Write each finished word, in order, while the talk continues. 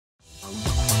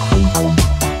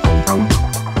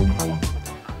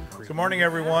Good morning,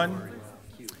 everyone.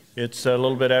 It's a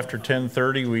little bit after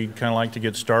 10:30. We'd kind of like to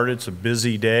get started. It's a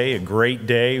busy day, a great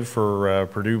day for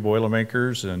Purdue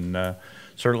Boilermakers and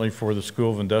certainly for the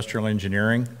School of Industrial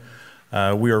Engineering.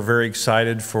 We are very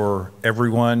excited for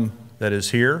everyone that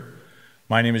is here.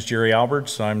 My name is Jerry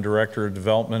Alberts. I'm Director of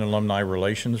Development and Alumni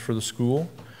Relations for the school.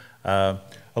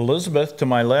 Elizabeth, to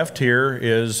my left here,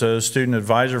 is a student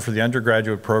advisor for the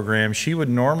undergraduate program. She would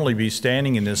normally be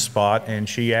standing in this spot, and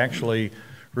she actually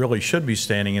really should be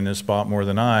standing in this spot more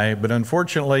than I, but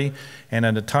unfortunately, and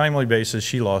on a timely basis,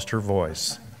 she lost her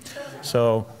voice.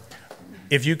 So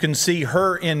if you can see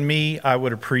her in me, I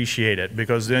would appreciate it,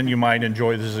 because then you might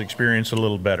enjoy this experience a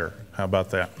little better. How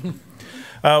about that?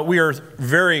 We are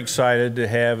very excited to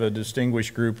have a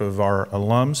distinguished group of our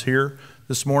alums here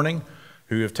this morning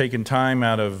who have taken time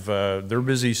out of their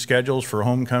busy schedules for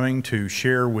homecoming to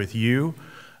share with you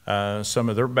some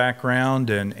of their background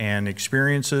and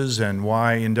experiences and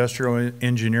why industrial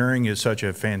engineering is such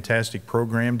a fantastic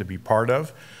program to be part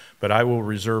of. But I will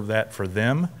reserve that for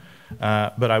them.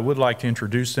 But I would like to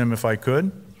introduce them if I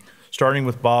could, starting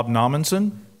with Bob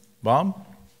Nommensen. Bob,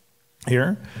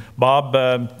 here. Bob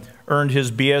earned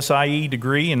his BSIE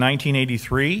degree in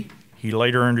 1983. He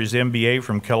later earned his MBA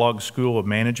from Kellogg School of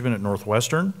Management at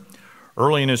Northwestern.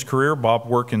 Early in his career, Bob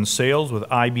worked in sales with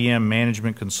IBM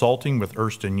Management Consulting with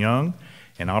Ernst & Young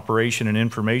and Operation and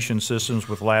Information Systems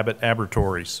with Abbott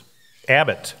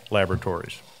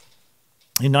Laboratories.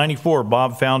 In '94,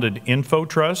 Bob founded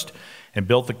InfoTrust and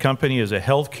built the company as a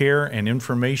healthcare and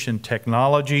information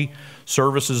technology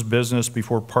services business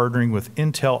before partnering with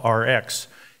IntelliScript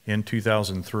in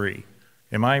 2003.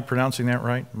 Am I pronouncing that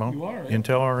right, Mo? You are.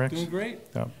 IntelliScript? Doing great.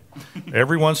 Yeah.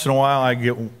 Every once in a while, I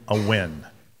get a win.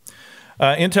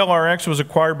 IntelliScript was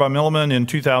acquired by Milliman in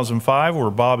 2005,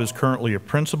 where Bob is currently a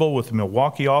principal with the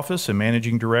Milwaukee office and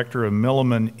managing director of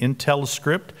Milliman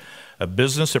IntelliScript, a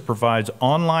business that provides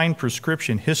online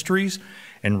prescription histories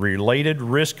and related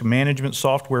risk management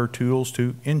software tools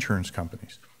to insurance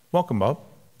companies. Welcome, Bob.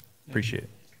 Appreciate it.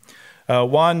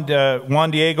 Juan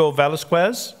Diego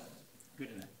Velasquez. Good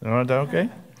enough. Okay.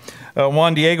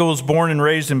 Juan Diego was born and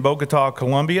raised in Bogota,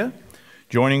 Colombia,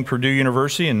 joining Purdue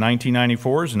University in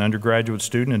 1994 as an undergraduate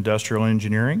student in industrial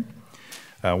engineering.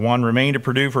 Juan remained at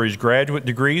Purdue for his graduate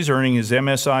degrees, earning his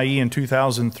MSIE in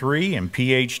 2003 and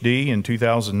PhD in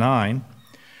 2009.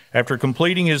 After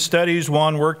completing his studies,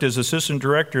 Juan worked as Assistant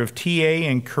Director of TA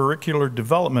and Curricular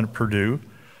Development at Purdue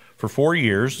for 4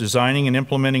 years, designing and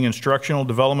implementing instructional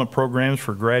development programs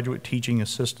for graduate teaching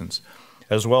assistants,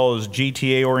 as well as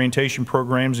GTA orientation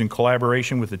programs in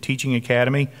collaboration with the Teaching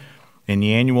Academy and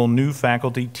the annual new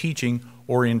faculty teaching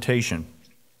orientation.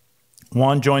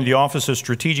 Juan joined the Office of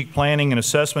Strategic Planning and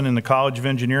Assessment in the College of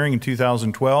Engineering in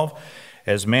 2012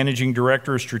 as Managing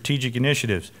Director of Strategic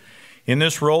Initiatives. In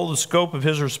this role, the scope of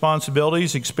his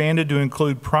responsibilities expanded to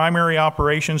include primary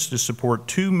operations to support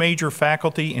 2 major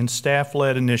faculty and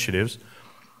staff-led initiatives,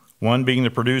 one being the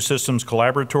Purdue Systems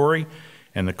Collaboratory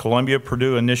and the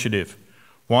Columbia-Purdue Initiative.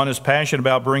 Juan is passionate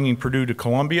about bringing Purdue to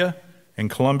Columbia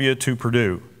and Columbia to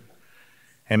Purdue,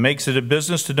 and makes it a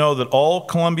business to know that all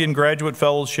Columbian Graduate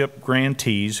Fellowship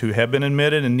grantees who have been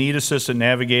admitted and need assistance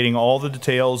navigating all the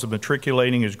details of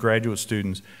matriculating as graduate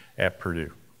students at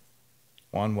Purdue.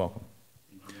 Juan, welcome.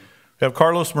 We have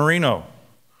Carlos Moreno.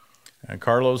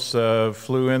 Carlos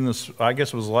flew in this, I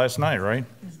guess it was last night, right?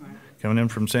 Coming in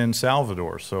from San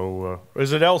Salvador. So,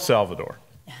 is it El Salvador?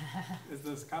 It's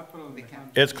the capital of the country.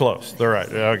 It's close. They're right.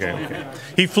 Okay.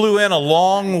 He flew in a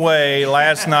long way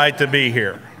last night to be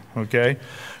here. Okay.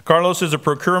 Carlos is a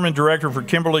procurement director for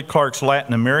Kimberly-Clark's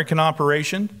Latin American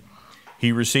operation.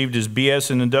 He received his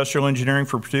BS in industrial engineering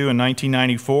from Purdue in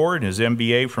 1994 and his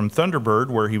MBA from Thunderbird,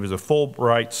 where he was a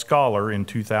Fulbright scholar in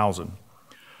 2000.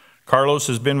 Carlos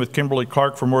has been with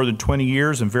Kimberly-Clark for more than 20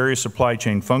 years in various supply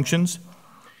chain functions.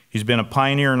 He's been a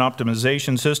pioneer in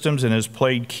optimization systems and has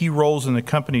played key roles in the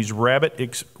company's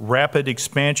rapid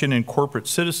expansion and corporate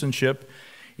citizenship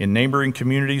in neighboring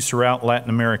communities throughout Latin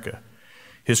America.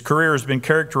 His career has been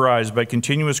characterized by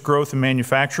continuous growth in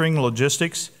manufacturing,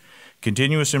 logistics,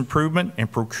 continuous improvement,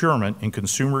 and procurement in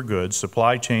consumer goods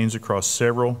supply chains across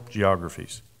several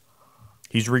geographies.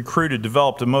 He's recruited,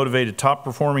 developed, and motivated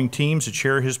top-performing teams that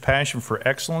share his passion for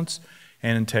excellence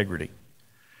and integrity.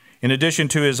 In addition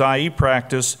to his IE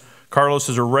practice, Carlos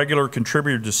is a regular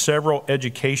contributor to several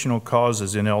educational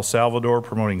causes in El Salvador,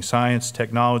 promoting science,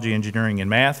 technology, engineering, and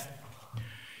math.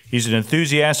 He's an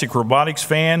enthusiastic robotics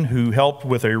fan who helped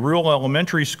with a rural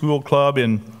elementary school club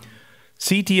in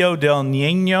Sitio del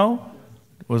Niño.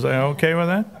 Was I okay with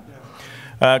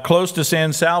that? Close to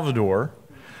San Salvador,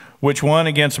 which won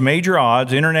against major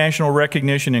odds international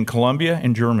recognition in Colombia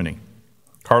and Germany.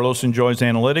 Carlos enjoys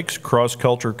analytics,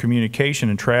 cross-cultural communication,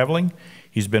 and traveling.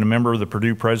 He's been a member of the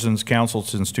Purdue President's Council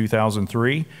since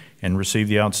 2003 and received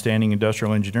the Outstanding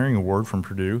Industrial Engineering Award from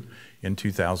Purdue in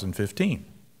 2015.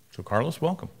 So Carlos,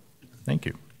 welcome. Thank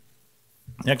you.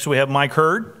 Next we have Mike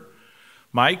Hurd.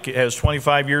 Mike has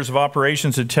 25 years of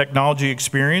operations and technology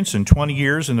experience and 20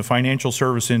 years in the financial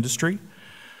service industry.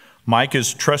 Mike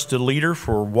is trusted leader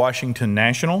for Washington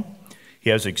National. He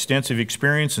has extensive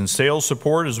experience in sales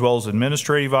support as well as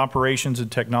administrative operations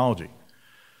and technology.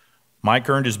 Mike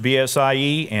earned his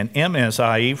BSIE and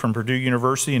MSIE from Purdue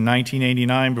University in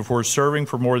 1989 before serving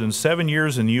for more than 7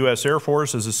 years in the U.S. Air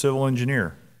Force as a civil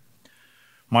engineer.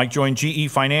 Mike joined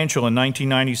GE Financial in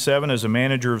 1997 as a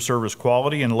manager of service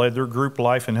quality and led their group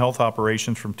life and health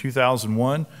operations from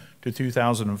 2001 to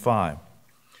 2005.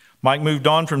 Mike moved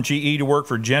on from GE to work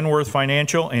for Genworth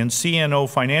Financial and CNO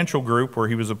Financial Group, where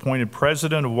he was appointed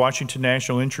president of Washington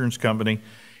National Insurance Company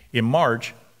in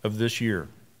March of this year.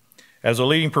 As a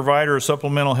leading provider of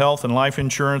supplemental health and life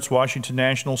insurance, Washington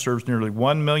National serves nearly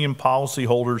 1 million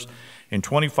policyholders and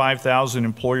 25,000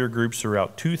 employer groups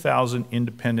throughout 2,000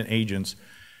 independent agents.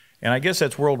 And I guess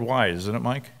that's worldwide, isn't it,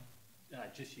 Mike?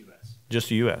 Just U.S. Just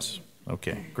the U.S.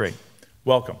 Okay, great.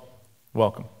 Welcome.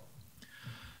 Welcome.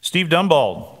 Steve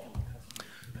Dumbauld.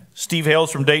 Steve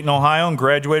hails from Dayton, Ohio, and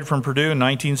graduated from Purdue in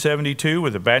 1972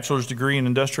 with a bachelor's degree in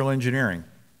industrial engineering.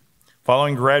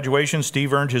 Following graduation,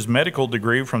 Steve earned his medical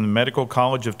degree from the Medical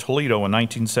College of Toledo in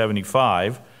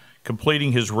 1975,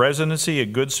 completing his residency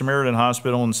at Good Samaritan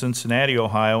Hospital in Cincinnati,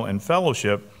 Ohio, and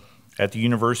fellowship at the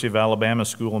University of Alabama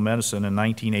School of Medicine in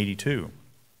 1982.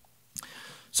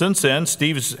 Since then,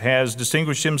 Steve has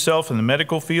distinguished himself in the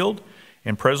medical field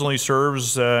and presently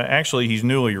serves, actually he's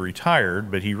newly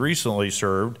retired, but he recently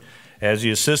served as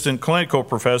the assistant clinical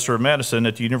professor of medicine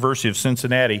at the University of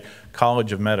Cincinnati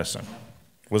College of Medicine.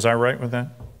 Was I right with that?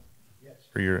 Yes.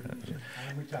 Or you're,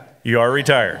 I'm retired. You are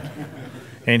retired.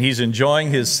 And he's enjoying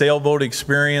his sailboat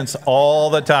experience all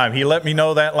the time. He let me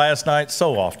know that last night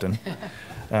so often.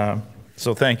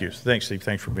 So thank you. Thanks, Steve.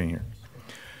 Thanks for being here.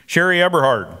 Shari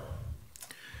Eberhard.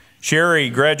 Shari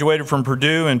graduated from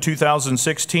Purdue in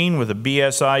 2016 with a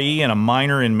BSIE and a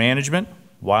minor in management.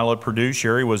 While at Purdue,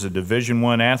 Shari was a Division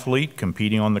I athlete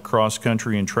competing on the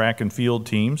cross-country and track and field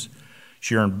teams.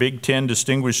 She earned Big Ten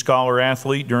Distinguished Scholar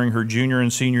Athlete during her junior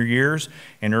and senior years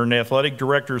and earned Athletic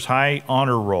Director's High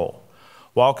Honor Roll.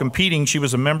 While competing, she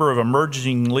was a member of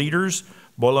Emerging Leaders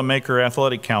Boilermaker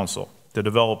Athletic Council to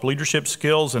develop leadership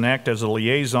skills and act as a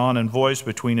liaison and voice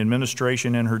between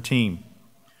administration and her team.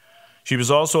 She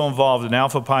was also involved in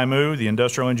Alpha Pi Mu, the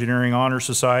Industrial Engineering Honor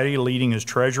Society, leading as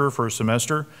treasurer for a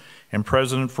semester and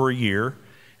president for a year,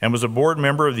 and was a board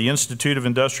member of the Institute of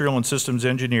Industrial and Systems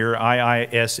Engineer,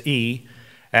 IISE,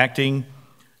 acting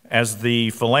as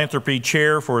the philanthropy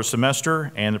chair for a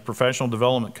semester and the professional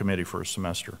development committee for a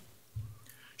semester.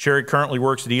 Shari currently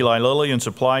works at Eli Lilly in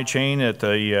supply chain at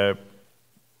the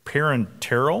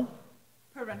parenteral?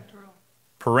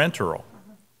 Parenteral.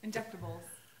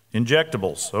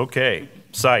 Injectables, okay.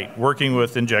 Site, working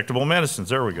with injectable medicines,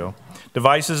 there we go.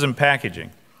 Devices and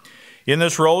packaging. In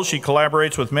this role, she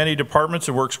collaborates with many departments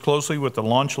and works closely with the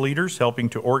launch leaders, helping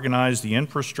to organize the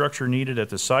infrastructure needed at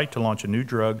the site to launch a new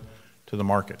drug to the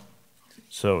market.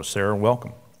 So, Sarah,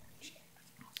 welcome.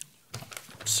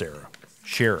 Sarah.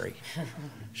 Shari.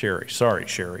 Shari. Sorry,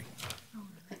 Shari.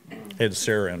 Had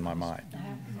Sarah in my mind.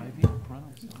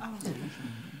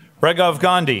 Raghav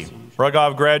Gandhi.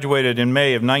 Raghav graduated in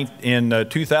May of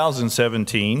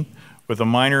 2017 with a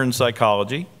minor in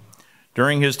psychology.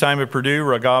 During his time at Purdue,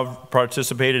 Raghav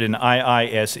participated in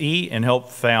IISE and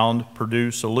helped found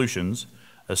Purdue Solutions,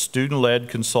 a student-led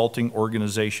consulting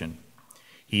organization.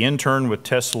 He interned with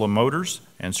Tesla Motors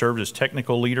and served as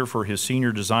technical leader for his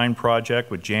senior design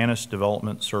project with Janus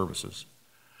Development Services.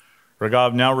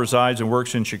 Raghav now resides and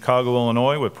works in Chicago,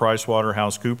 Illinois with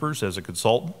PricewaterhouseCoopers as a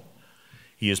consultant.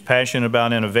 He is passionate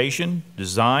about innovation,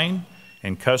 design,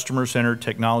 and customer-centered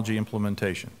technology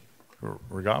implementation.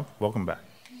 Raghav, welcome back.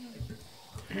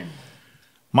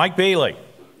 Mike Bailey.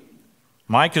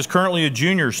 Mike is currently a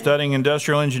junior studying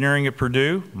industrial engineering at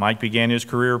Purdue. Mike began his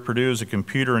career at Purdue as a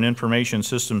computer and information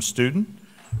systems student,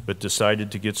 but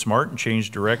decided to get smart and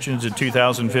change directions in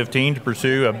 2015 to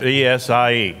pursue a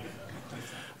BSIE.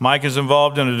 Mike is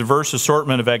involved in a diverse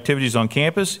assortment of activities on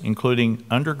campus, including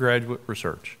undergraduate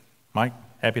research. Mike,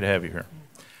 happy to have you here.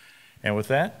 And with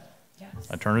that,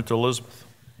 I turn it to Elizabeth.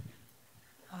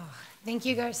 Thank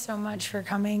you guys so much for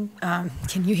coming.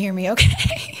 Can you hear me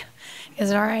okay?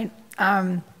 Is it all right?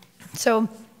 So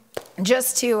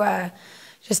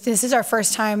this is our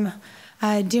first time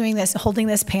holding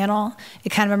this panel. It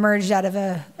kind of emerged out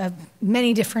of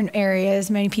many different areas.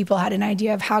 Many people had an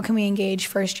idea of how can we engage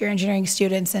first-year engineering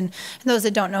students and those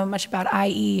that don't know much about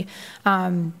IE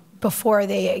before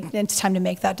it's time to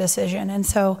make that decision. And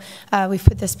so we've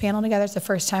put this panel together. It's the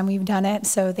first time we've done it,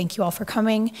 so thank you all for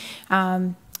coming.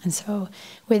 And so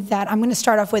with that, I'm going to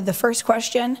start off with the first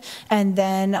question, and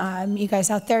then you guys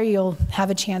out there, you'll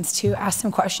have a chance to ask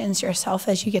some questions yourself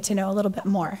as you get to know a little bit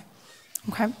more.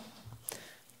 Okay?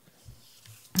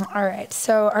 All right,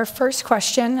 so our first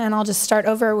question, and I'll just start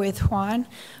over with Juan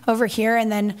over here,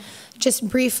 and then just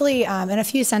briefly, in a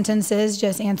few sentences,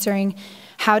 just answering,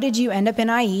 how did you end up in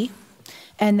IE?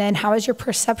 And then how has your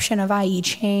perception of IE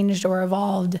changed or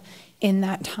evolved in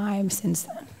that time since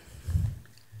then?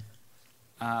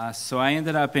 So I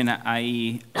ended up in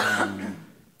IE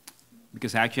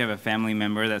because I actually have a family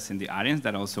member that's in the audience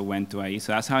that also went to IE.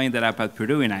 So that's how I ended up at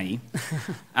Purdue in IE.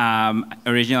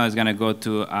 Originally, I was going to go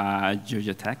to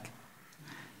Georgia Tech.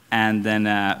 And then,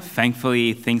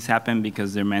 thankfully, things happened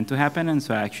because they're meant to happen. And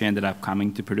so I actually ended up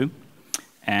coming to Purdue.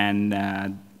 And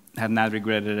have not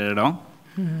regretted it at all.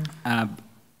 Mm-hmm.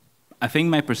 I think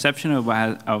my perception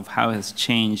of how it has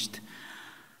changed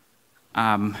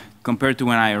compared to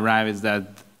when I arrived is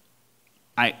that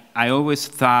I always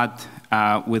thought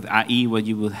with IE what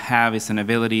you would have is an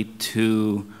ability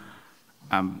to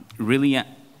really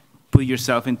put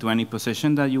yourself into any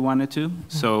position that you wanted to. Mm-hmm.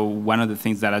 So one of the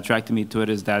things that attracted me to it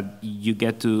is that you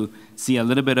get to see a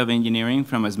little bit of engineering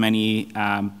from as many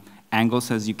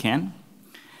angles as you can.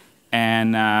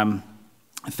 And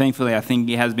thankfully, I think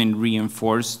it has been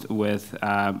reinforced with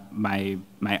my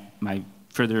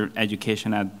further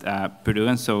education at Purdue.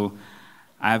 And so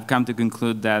I've come to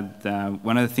conclude that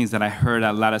one of the things that I heard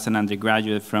a lot as an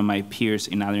undergraduate from my peers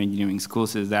in other engineering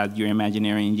schools is that you're an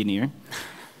imaginary engineer.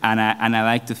 And I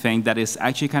like to think that is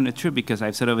actually kind of true because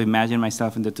I've sort of imagined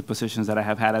myself in the two positions that I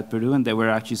have had at Purdue, and they were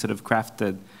actually sort of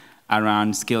crafted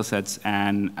around skill sets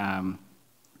and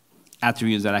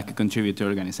attributes that I could contribute to the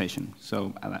organization.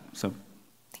 So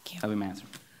thank you. That'll be my answer.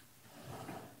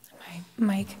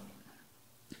 Mike.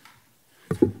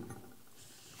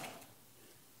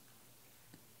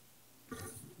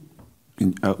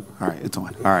 Oh, all right, it's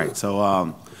on. All right,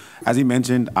 so as he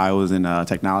mentioned, I was in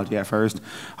technology at first.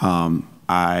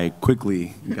 I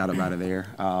quickly got up out of there.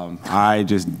 I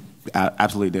just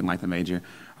absolutely didn't like the major.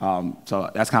 So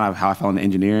that's kind of how I fell into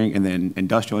engineering, and then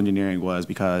industrial engineering was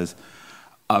because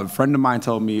a friend of mine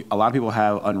told me a lot of people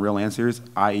have unreal answers.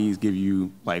 IEs give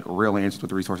you like real answers with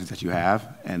the resources that you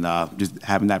have, and just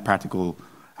having that practical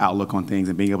outlook on things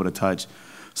and being able to touch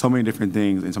so many different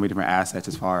things and so many different assets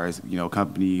as far as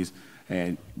companies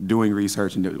and doing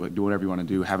research and doing whatever you want to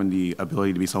do, having the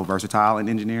ability to be so versatile in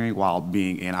engineering while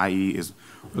being in IE is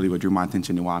really what drew my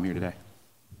attention and why I'm here today.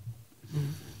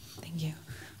 Thank you.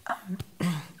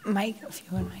 Mike, if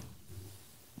you wouldn't mind.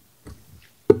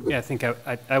 Yeah, I think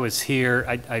I was here.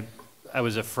 I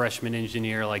was a freshman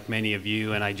engineer like many of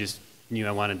you, and I just knew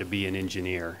I wanted to be an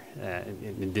engineer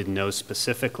and didn't know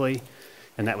specifically.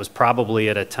 And that was probably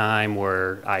at a time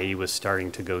where IE was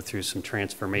starting to go through some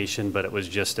transformation, but it was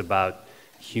just about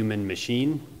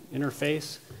human-machine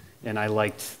interface. And I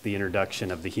liked the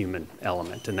introduction of the human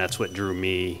element, and that's what drew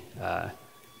me to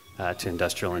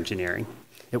industrial engineering.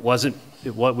 It wasn't,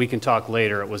 what we can talk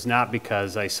later, it was not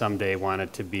because I someday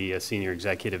wanted to be a senior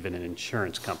executive in an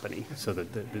insurance company. So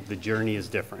the journey is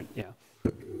different, yeah.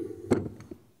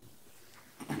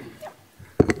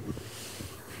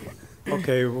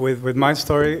 Okay, with my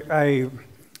story,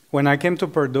 when I came to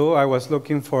Purdue, I was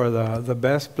looking for the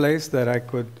best place that I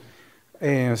could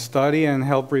study and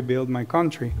help rebuild my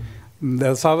country.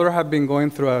 El Salvador had been going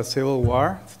through a civil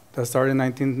war that started in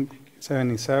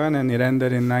 1977 and it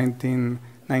ended in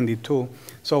 1992.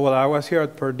 So while I was here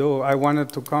at Purdue, I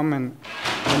wanted to come and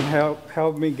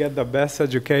help me get the best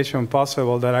education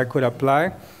possible that I could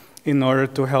apply in order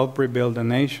to help rebuild the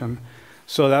nation.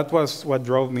 So that was what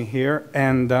drove me here.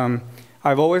 And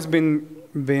I've always been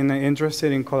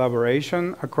interested in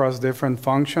collaboration across different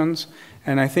functions.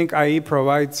 And I think IE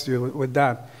provides you with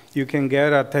that. You can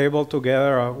get a table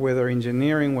together, whether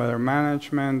engineering, whether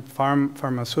management,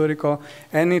 pharmaceutical,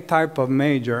 any type of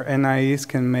major, and IEs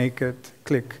can make it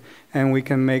click. And we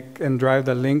can make and drive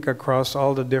the link across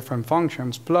all the different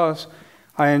functions. Plus,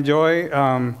 I enjoy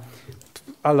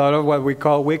a lot of what we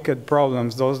call wicked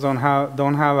problems. Those don't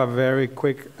have a very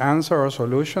quick answer or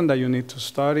solution that you need to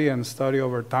study and study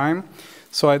over time.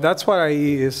 So that's what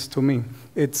IE is to me.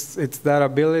 It's that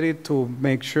ability to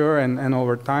make sure and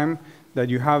over time that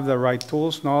you have the right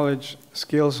tools, knowledge,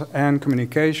 skills, and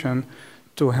communication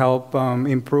to help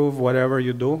improve whatever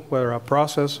you do, whether a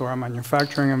process or a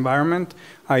manufacturing environment.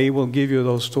 IE will give you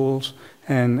those tools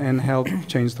and help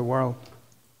change the world.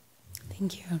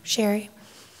 Thank you. Shari?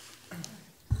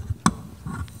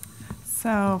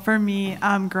 So for me,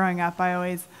 growing up, I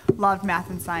always loved math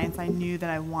and science. I knew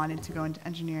that I wanted to go into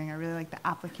engineering. I really liked the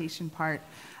application part.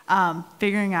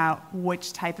 Figuring out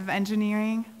which type of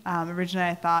engineering. Originally,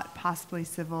 I thought possibly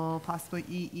civil, possibly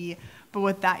EE, but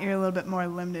with that, you're a little bit more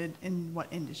limited in what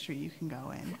industry you can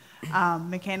go in.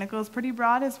 Mechanical is pretty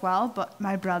broad as well, but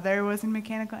my brother was in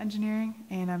mechanical engineering,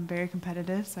 and I'm very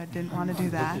competitive, so I didn't want to do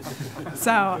that.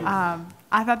 So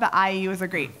I thought the IE was a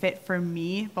great fit for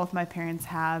me. Both my parents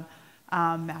have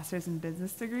master's in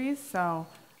business degrees, so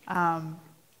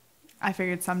I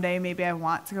figured someday maybe I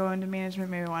want to go into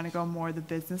management, maybe I want to go more the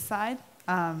business side.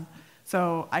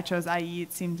 So I chose IE.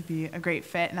 It seemed to be a great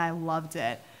fit, and I loved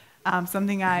it.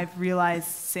 Something I've realized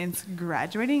since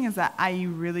graduating is that IE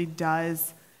really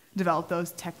does develop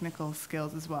those technical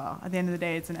skills as well. At the end of the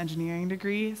day, it's an engineering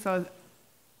degree, so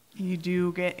you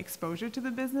do get exposure to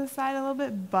the business side a little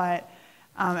bit, but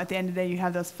at the end of the day, you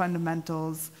have those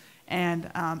fundamentals and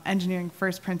engineering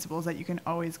first principles that you can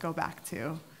always go back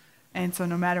to. And so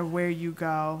no matter where you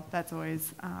go, that's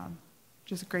always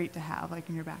just great to have, like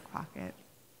in your back pocket.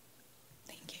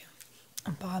 Thank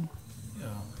you. Bob?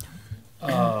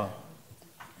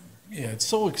 Yeah, it's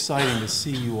so exciting to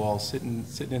see you all sitting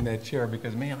in that chair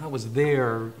because, man, I was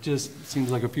there just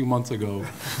seems like a few months ago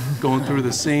going through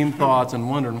the same thoughts and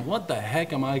wondering, what the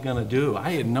heck am I going to do?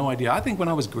 I had no idea. I think when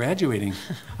I was graduating,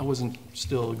 I wasn't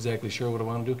still exactly sure what I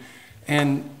wanted to do.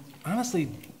 And honestly,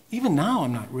 even now,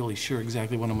 I'm not really sure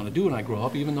exactly what I'm going to do when I grow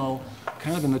up, even though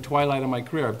kind of in the twilight of my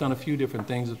career, I've done a few different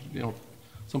things. You know,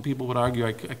 some people would argue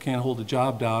I can't hold a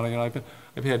job down. You know,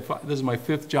 I've had, this is my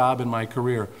 5th job in my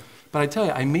career. But I tell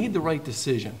you, I made the right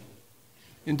decision.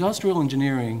 Industrial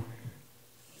engineering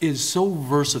is so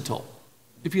versatile.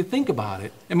 If you think about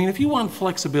it, I mean, if you want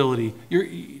flexibility,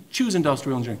 you choose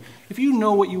industrial engineering. If you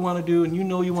know what you want to do and you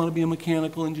know you want to be a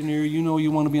mechanical engineer, you know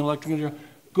you want to be an electrical engineer,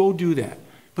 go do that.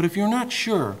 But if you're not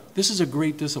sure, this is a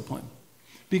great discipline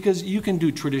because you can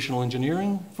do traditional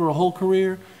engineering for a whole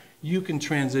career. You can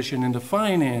transition into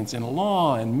finance and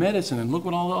law and medicine, and look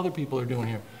what all the other people are doing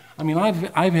here. I mean,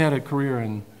 I've had a career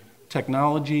in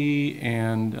technology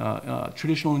and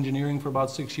traditional engineering for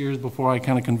about 6 years before I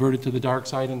kind of converted to the dark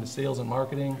side into sales and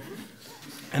marketing.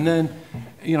 And then,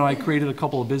 you know, I created a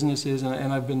couple of businesses,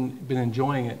 and I've been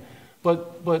enjoying it.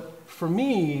 But for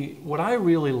me, what I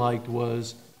really liked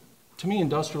was, to me,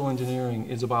 industrial engineering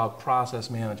is about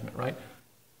process management, right?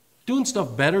 Doing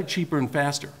stuff better, cheaper, and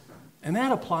faster. And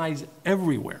that applies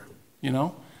everywhere, you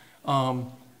know?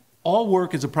 All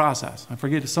work is a process. I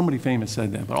forget if somebody famous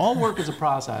said that, but all work is a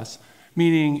process,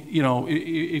 meaning, you know,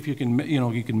 if you can, you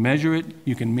know, you can measure it,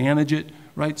 you can manage it,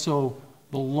 right? So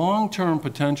the long-term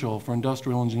potential for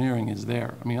industrial engineering is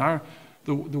there. I mean,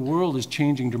 the world is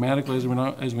changing dramatically, as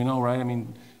we know, right? I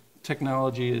mean,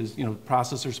 technology is, you know,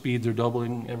 processor speeds are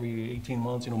doubling every 18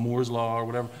 months, you know, Moore's Law or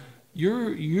whatever.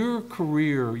 Your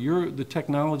career, the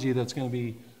technology that's going to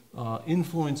be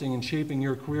influencing and shaping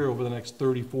your career over the next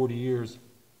 30, 40 years,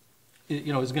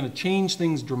 you know, is going to change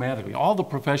things dramatically. All the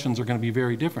professions are going to be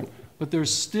very different, but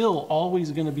there's still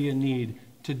always going to be a need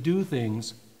to do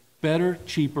things better,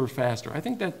 cheaper, faster. I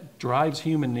think that drives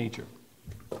human nature.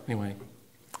 Anyway.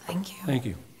 Thank you. Thank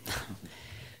you.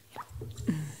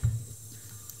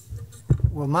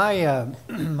 Well,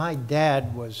 my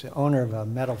dad was the owner of a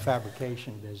metal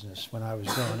fabrication business when I was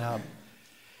growing up.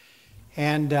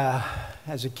 And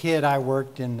as a kid, I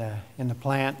worked in the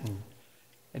plant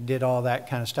and did all that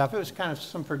kind of stuff. It was kind of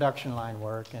some production line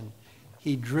work. And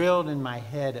he drilled in my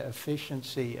head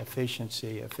efficiency,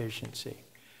 efficiency, efficiency.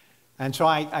 And so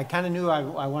I kind of knew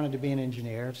I wanted to be an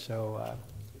engineer. So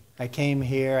I came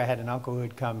here. I had an uncle who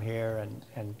had come here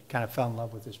and kind of fell in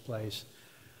love with this place.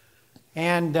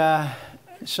 And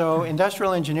so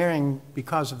industrial engineering,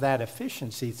 because of that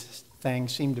efficiency thing,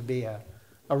 seemed to be a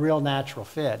real natural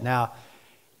fit. Now,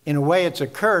 in a way, it's a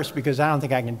curse because I don't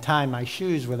think I can tie my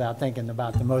shoes without thinking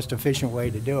about the most efficient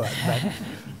way to do it.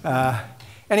 But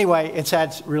anyway, it's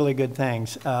had really good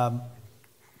things. But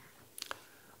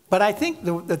I think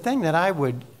the thing that I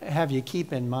would have you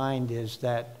keep in mind is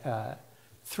that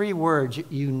 3 words,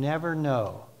 you never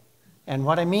know. And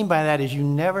what I mean by that is you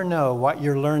never know what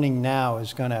you're learning now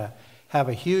is going to have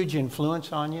a huge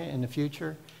influence on you in the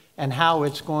future and how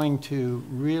it's going to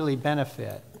really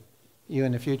benefit you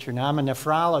in the future. Now, I'm a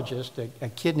nephrologist, a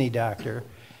kidney doctor,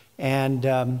 and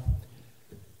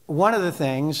one of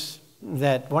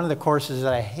the courses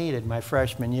that I hated my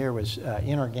freshman year was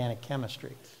inorganic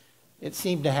chemistry. It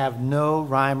seemed to have no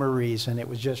rhyme or reason. It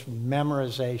was just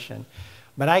memorization.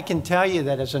 But I can tell you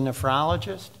that as a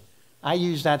nephrologist, I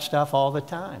use that stuff all the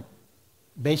time,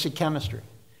 basic chemistry.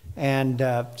 And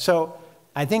so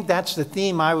I think that's the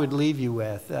theme I would leave you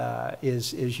with,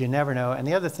 is you never know. And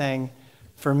the other thing,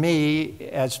 for me,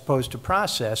 as opposed to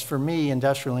process, for me,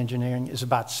 industrial engineering is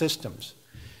about systems.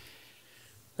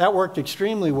 That worked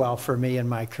extremely well for me in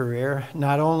my career,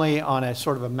 not only on a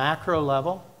sort of a macro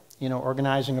level, you know,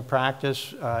 organizing a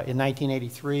practice. In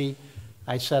 1983,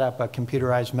 I set up a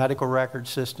computerized medical record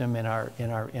system in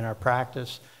our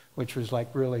practice, which was like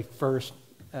really first,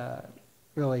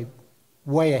 really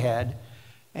way ahead.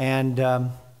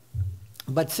 And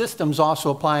but systems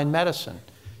also apply in medicine.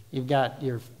 You've got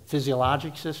your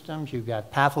physiologic systems, you've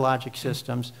got pathologic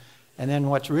systems, and then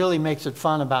what really makes it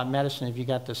fun about medicine is you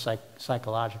got the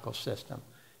psychological system.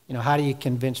 You know, how do you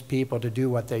convince people to do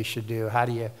what they should do? How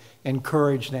do you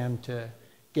encourage them to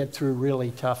get through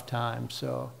really tough times?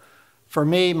 So for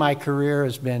me, my career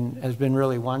has been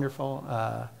really wonderful,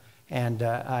 and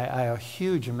I owe a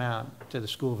huge amount to the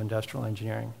School of Industrial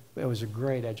Engineering. It was a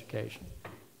great education.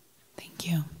 Thank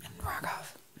you. And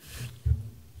Raghav.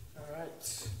 All right.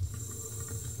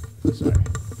 Sorry.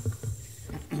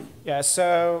 Yeah,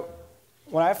 so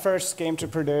when I first came to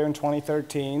Purdue in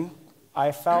 2013,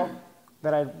 I felt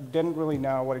that I didn't really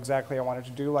know what exactly I wanted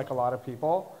to do, like a lot of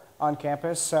people on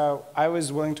campus. So I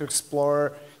was willing to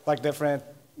explore like different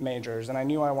majors, and I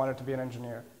knew I wanted to be an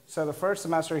engineer. So the first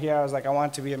semester here, I was like, I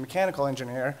want to be a mechanical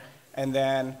engineer, and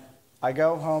then I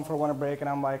go home for winter break, and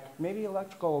I'm like, maybe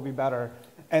electrical will be better.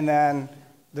 And then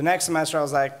the next semester, I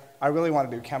was like, I really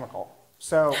want to do chemical.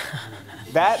 So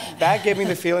that gave me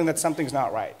the feeling that something's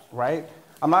not right, right?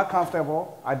 I'm not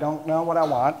comfortable, I don't know what I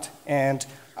want, and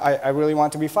I really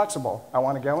want to be flexible. I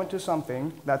want to go into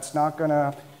something that's not going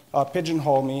to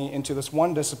pigeonhole me into this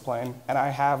one discipline, and I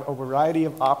have a variety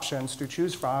of options to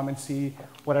choose from and see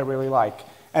what I really like.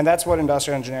 And that's what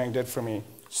industrial engineering did for me.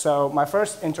 So my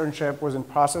first internship was in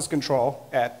process control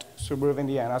at Subaru of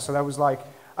Indiana. So that was like,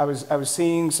 I was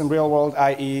seeing some real world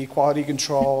IE, quality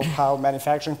control, how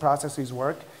manufacturing processes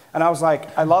work. And I was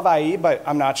like, I love IE, but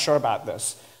I'm not sure about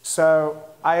this. So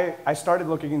I started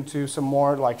looking into some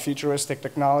more like futuristic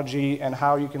technology and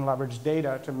how you can leverage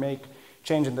data to make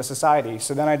change in the society.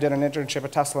 So then I did an internship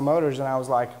at Tesla Motors, and I was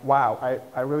like, wow,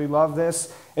 I really love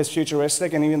this. It's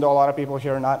futuristic, and even though a lot of people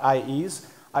here are not IEs,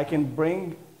 I can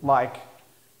bring like,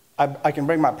 I can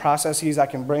bring my processes, I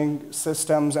can bring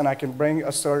systems, and I can bring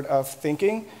a sort of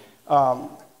thinking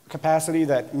capacity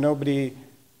that nobody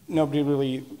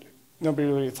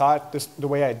really thought the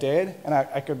way I did, and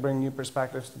I could bring new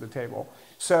perspectives to the table.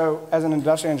 So as an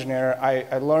industrial engineer,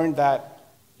 I learned that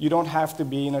you don't have to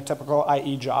be in a typical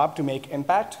IE job to make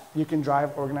impact. You can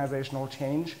drive organizational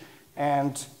change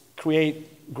and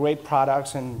create great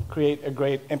products and create a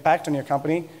great impact on your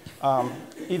company,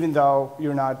 even though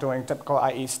you're not doing typical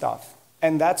IE stuff.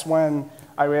 And that's when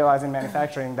I realized in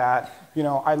manufacturing that, you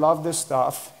know, I love this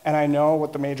stuff and I know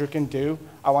what the major can do.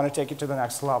 I want to take it to the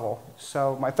next level.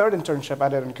 So my third internship I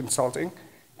did in consulting,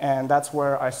 and that's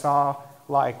where I saw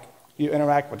like you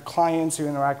interact with clients, you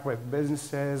interact with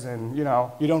businesses, and you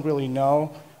know, you don't really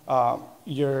know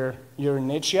your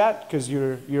niche yet because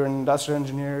you're an industrial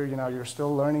engineer, you know, you're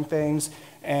still learning things,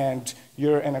 and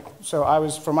you're in a, so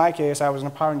for my case, I was in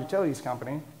a power and utilities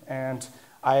company, and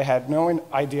I had no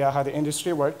idea how the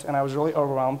industry worked, and I was really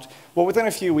overwhelmed. Well, within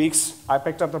a few weeks, I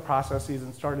picked up the processes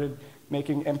and started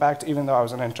making impact even though I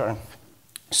was an intern.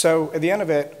 So at the end of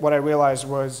it, what I realized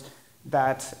was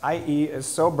that IE is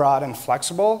so broad and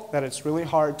flexible that it's really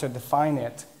hard to define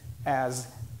it as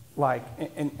like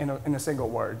in a single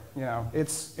word. You know,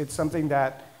 it's something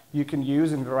that you can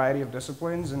use in a variety of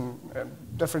disciplines and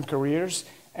different careers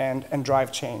and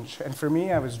drive change. And for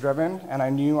me, I was driven, and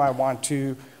I knew I want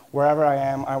to, wherever I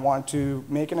am, I want to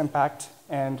make an impact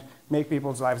and make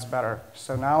people's lives better.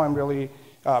 So now I'm really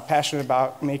passionate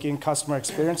about making customer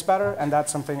experience better, and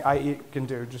that's something IE can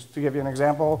do. Just to give you an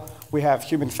example, we have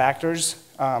human factors,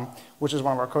 which is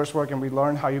one of our coursework, and we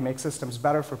learn how you make systems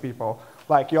better for people.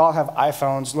 Like, you all have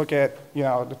iPhones, look at, you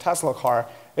know, the Tesla car.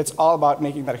 It's all about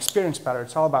making that experience better.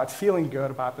 It's all about feeling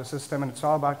good about the system, and it's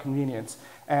all about convenience.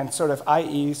 And sort of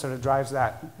IE sort of drives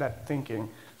that thinking.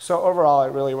 So overall,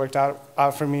 it really worked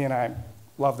out for me, and I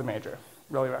love the major.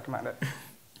 Really recommend it.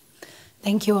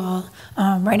 Thank you all.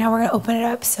 Right now we're going to open it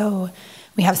up, so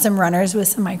we have some runners with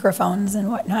some microphones and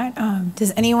whatnot.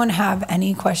 Does anyone have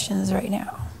any questions right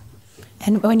now?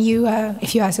 And when you,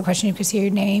 if you ask a question, you can say your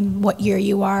name, what year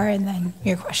you are, and then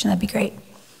your question. That'd be great.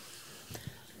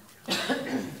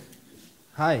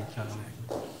 Hi.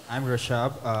 I'm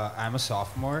Rishabh. I'm a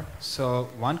sophomore. So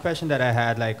one question that I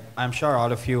had, like, I'm sure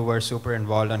all of you were super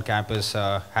involved on campus,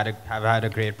 have had a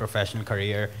great professional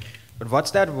career. But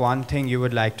what's that one thing you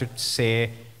would like to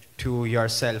say to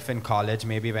yourself in college,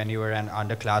 maybe when you were an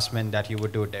underclassman, that you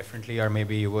would do differently, or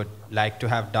maybe you would like to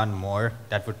have done more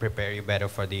that would prepare you better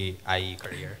for the IE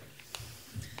career?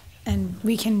 And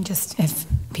we can just, if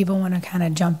people want to kind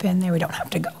of jump in there, we don't have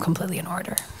to go completely in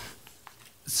order.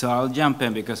 So I'll jump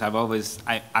in because I've always,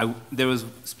 there was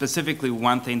specifically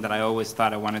one thing that I always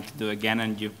thought I wanted to do again,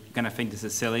 and you're going to think this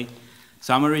is silly.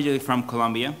 So I'm originally from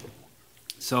Colombia.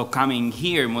 So coming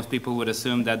here, most people would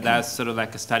assume that that's sort of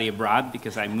like a study abroad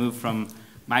because I moved from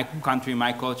my country,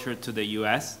 my culture to the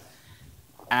US.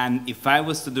 And if I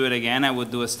was to do it again, I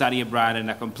would do a study abroad in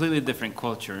a completely different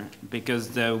culture because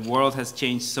the world has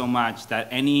changed so much that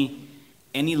any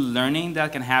learning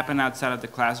that can happen outside of the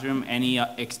classroom, any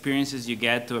experiences you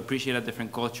get to appreciate a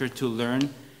different culture, to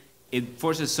learn, it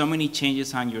forces so many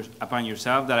changes upon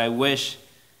yourself that I wish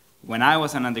when I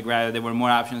was an undergraduate there were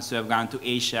more options to have gone to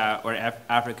Asia or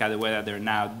Africa the way that they're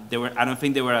now. I don't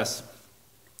think they were as,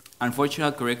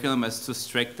 unfortunate curriculum is too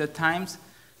strict at times,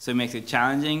 so it makes it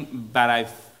challenging, but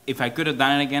if I could have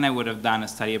done it again, I would have done a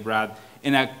study abroad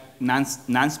in a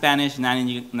non-Spanish,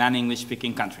 non-English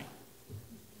speaking country.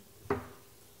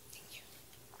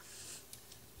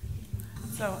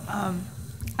 So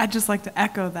I'd just like to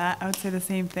echo that. I would say the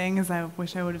same thing, as I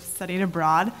wish I would have studied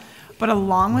abroad. But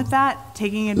along with that,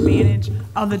 taking advantage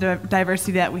of the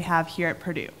diversity that we have here at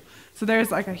Purdue. So there's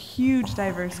like a huge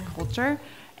diverse culture,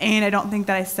 and I don't think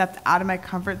that I stepped out of my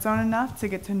comfort zone enough to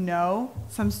get to know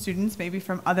some students, maybe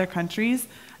from other countries,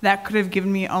 that could have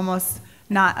given me almost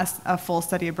not a full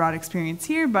study abroad experience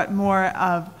here, but more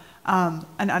of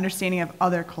an understanding of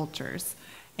other cultures.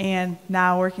 And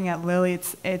now working at Lilly,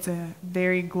 it's a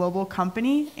very global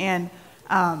company, and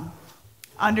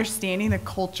understanding the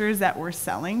cultures that we're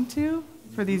selling to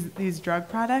for these drug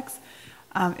products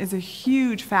is a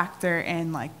huge factor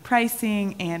in like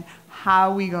pricing and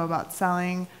how we go about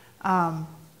selling,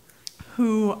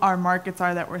 who our markets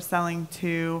are that we're selling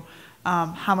to,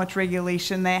 how much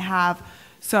regulation they have.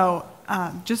 So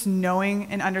just knowing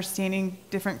and understanding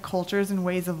different cultures and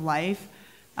ways of life,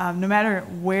 no matter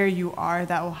where you are,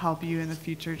 that will help you in the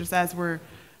future, just as we're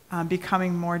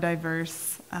becoming more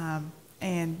diverse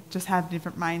and just have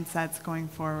different mindsets going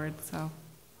forward. So.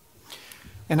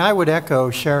 And I would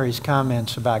echo Shari's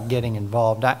comments about getting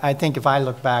involved. I think if I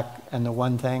look back on the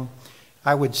one thing,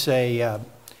 I would say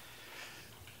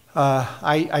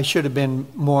I should have been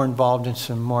more involved in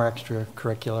some more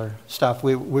extracurricular stuff.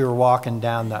 We were walking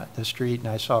down the street, and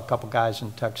I saw a couple guys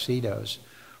in tuxedos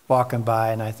walking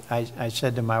by, and I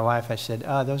said to my wife, I said,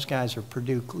 oh, those guys are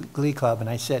Purdue Glee Club. And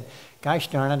I said, gosh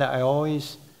darn it, I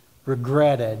always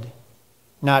regretted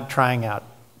not trying out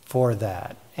for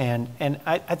that. And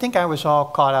I think I was all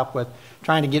caught up with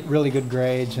trying to get really good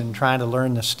grades and trying to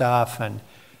learn the stuff. And,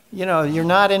 you know, you're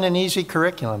not in an easy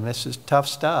curriculum. This is tough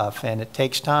stuff, and it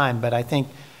takes time. But I think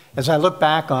as I look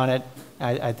back on it,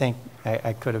 I think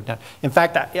I could have done. In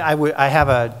fact, I have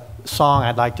a song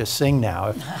I'd like to sing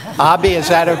now. Abby, is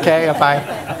that okay if I?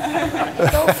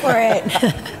 Go for it.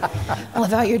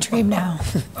 Live out your dream now.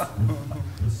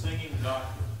 The singing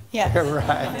doctor. Yeah.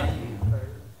 Right.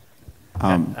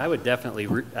 I would definitely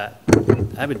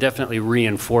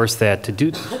reinforce that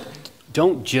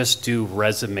don't just do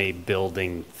resume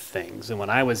building things. And when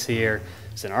I was here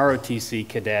as an ROTC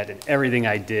cadet, and everything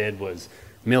I did was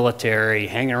military,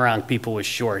 hanging around people with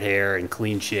short hair and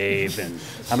clean shave, and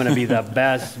I'm going to be the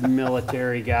best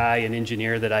military guy and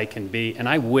engineer that I can be. And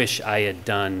I wish I had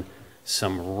done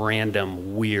some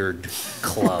random weird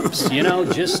clubs, you know,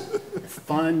 just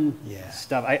fun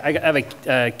stuff. I have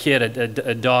a kid,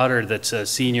 a daughter that's a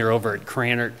senior over at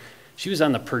Cranert. She was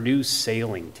on the Purdue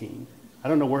sailing team. I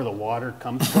don't know where the water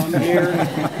comes from here,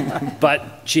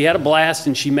 but she had a blast,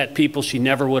 and she met people she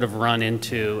never would have run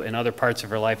into in other parts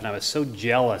of her life. And I was so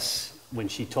jealous when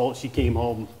she came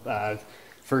home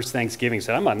first Thanksgiving,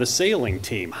 said, I'm on the sailing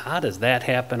team. How does that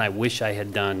happen? I wish I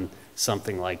had done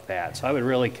something like that. So I would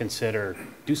really consider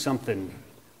do something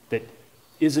that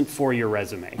isn't for your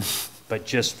resume, but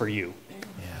just for you.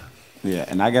 Yeah,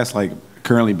 and I guess like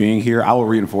currently being here, I will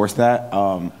reinforce that.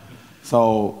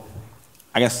 So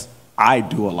I guess I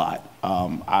do a lot.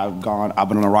 I've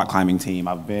been on a rock climbing team.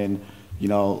 I've been, you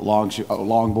know,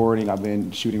 longboarding. I've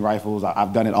been shooting rifles.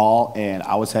 I've done it all, and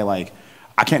I would say like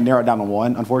I can't narrow it down to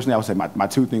one. Unfortunately, I would say my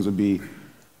two things would be,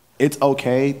 it's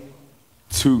okay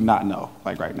to not know,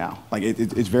 like right now. Like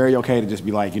it's very okay to just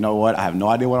be like, you know what, I have no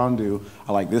idea what I'm gonna do.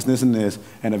 I like this, and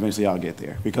and eventually I'll get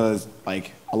there. Because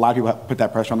like a lot of people put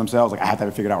that pressure on themselves. Like I have to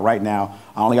have it figured out right now.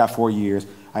 I only got 4 years.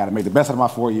 I gotta make the best out of my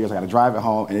 4 years. I gotta drive it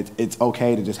home, and it's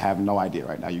okay to just have no idea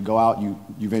right now. You go out, you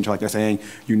venture, like they're saying,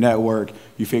 you network,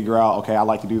 you figure out, okay, I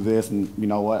like to do this, and you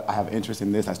know what, I have interest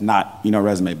in this. That's not, you know,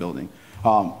 resume building.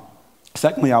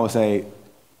 Secondly, I would say,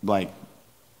 like,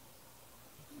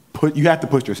 you have to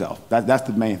push yourself. That's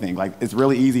the main thing. Like, it's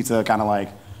really easy to kind of like,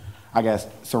 I guess,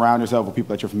 surround yourself with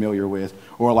people that you're familiar with,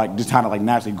 or like just kind of like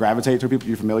naturally gravitate to people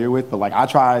you're familiar with. But like, I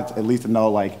try at least to know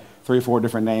like 3 or 4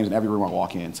 different names in every room I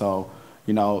walk in. So,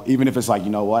 you know, even if it's like, you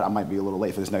know what, I might be a little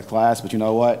late for this next class, but you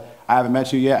know what, I haven't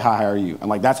met you yet. How are you? And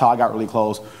like, that's how I got really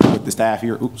close with the staff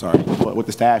here. Oops, sorry. But with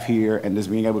the staff here, and just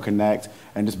being able to connect,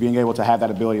 and just being able to have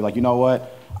that ability. Like, you know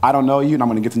what, I don't know you, and I'm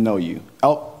going to get to know you.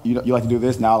 Oh, you like to do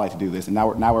this? Now I like to do this. And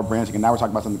now we're branching, and now we're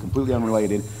talking about something completely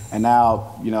unrelated. And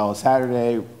now, you know,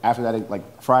 Saturday after that,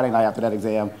 like Friday night after that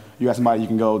exam, you got somebody you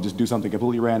can go just do something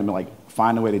completely random and like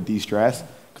find a way to de-stress.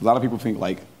 Because a lot of people think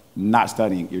like not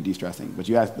studying, you're de-stressing. But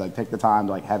you have to like take the time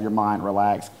to like have your mind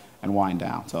relax and wind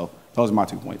down. So those are my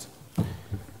 2 points.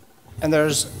 And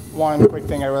there's one quick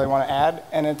thing I really want to add,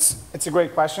 and it's a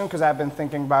great question because I've been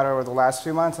thinking about it over the last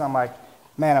few months, and I'm like,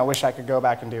 man, I wish I could go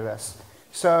back and do this.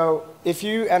 So if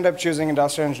you end up choosing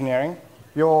industrial engineering,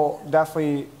 you'll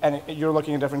definitely, and you're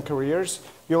looking at different careers,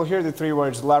 you'll hear the 3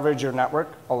 words, leverage your network,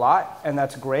 a lot, and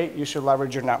that's great. You should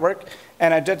leverage your network.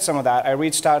 And I did some of that. I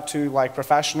reached out to like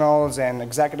professionals and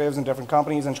executives in different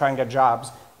companies and try and get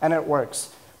jobs, and it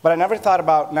works. But I never thought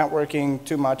about networking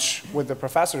too much with the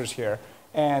professors here.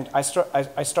 And I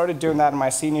started doing that in my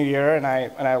senior year, and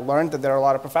I learned that there are a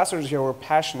lot of professors here who are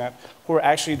passionate, who are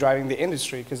actually driving the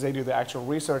industry because they do the actual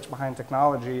research behind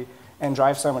technology and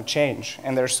drive so much change.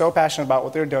 And they're so passionate about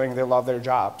what they're doing, they love their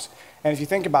jobs. And if you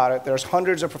think about it, there's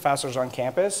hundreds of professors on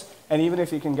campus, and even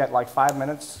if you can get like 5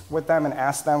 minutes with them and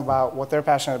ask them about what they're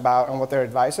passionate about and what their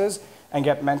advice is, and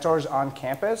get mentors on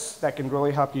campus that can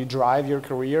really help you drive your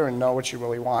career and know what you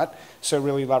really want, so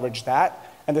really leverage that.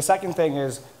 And the second thing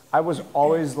is, I was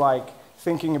always like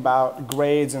thinking about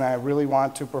grades, and I really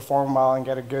want to perform well and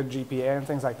get a good GPA and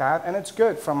things like that. And it's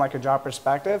good from like a job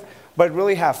perspective, but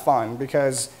really have fun,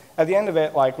 because at the end of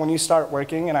it, like when you start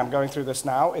working, and I'm going through this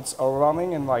now, it's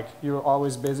overwhelming, and like you're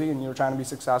always busy and you're trying to be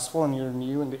successful and you're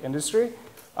new in the industry.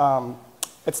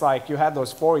 It's like you had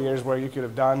those 4 years where you could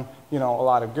have done, you know, a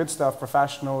lot of good stuff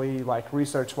professionally, like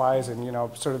research-wise, and, you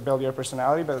know, sort of build your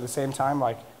personality, but at the same time,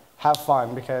 like, have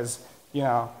fun, because, you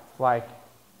know, like,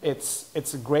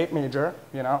 it's a great major,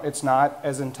 you know, it's not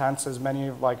as intense as many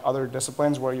like other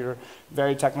disciplines where you're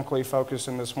very technically focused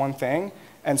in this one thing.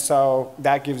 And so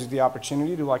that gives you the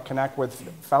opportunity to like connect with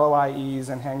fellow IEs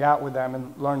and hang out with them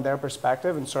and learn their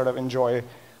perspective and sort of enjoy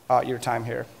your time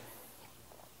here.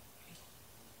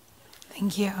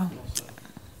 Thank you.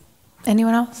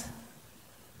 Anyone else?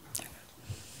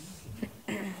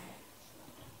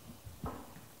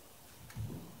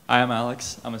 Hi, I'm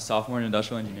Alex. I'm a sophomore in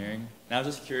industrial engineering. And I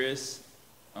was just curious,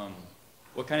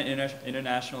 what kind of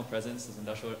international presence does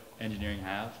industrial engineering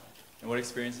have? And what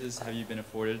experiences have you been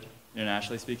afforded,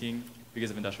 internationally speaking,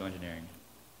 because of industrial engineering?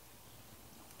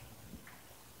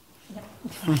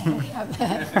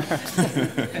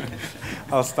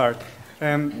 I'll start.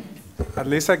 At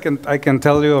least I can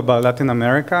tell you about Latin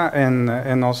America,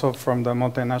 and also from the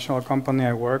multinational company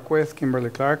I work with,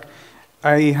 Kimberly-Clark.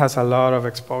 IE has a lot of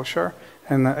exposure,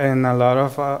 and a lot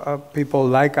of people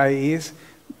like IEs,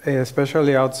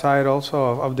 especially outside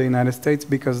also of the United States,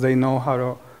 because they know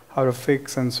how to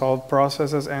fix and solve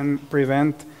processes and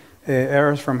prevent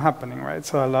errors from happening, right?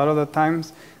 So a lot of the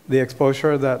times, the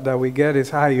exposure that we get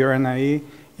is, hi, you're an IE,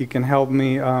 you can help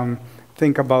me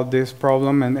think about this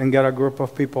problem, and get a group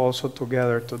of people also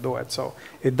together to do it. So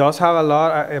it does have a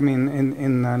lot. I mean,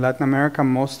 in Latin America,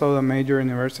 most of the major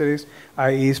universities,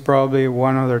 IE is probably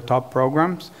one of their top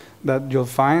programs that you'll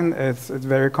find. It's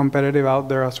very competitive out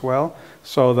there as well.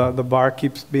 So the bar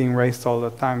keeps being raised all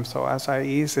the time. So as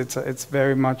IEs, it's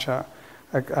very much a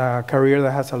career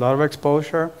that has a lot of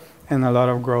exposure and a lot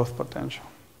of growth potential.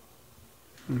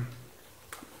 Mm.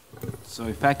 So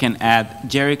if I can add,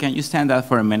 Jerry, can you stand up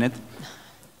for a minute?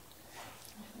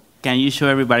 Can you show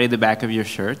everybody the back of your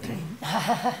shirt?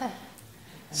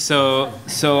 So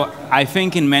I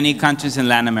think in many countries in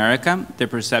Latin America, the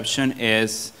perception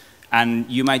is, and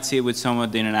you might see it with some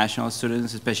of the international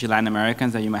students, especially Latin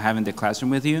Americans that you might have in the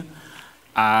classroom with you,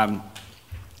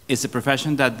 it's a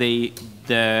profession that the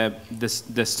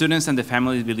students and the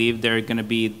families believe they're going to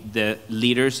be the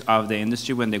leaders of the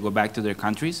industry when they go back to their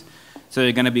countries. So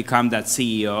they're going to become that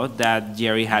CEO that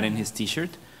Jerry had in his T-shirt.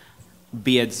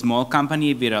 be it a small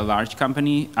company, be it a large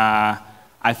company.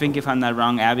 I think if I'm not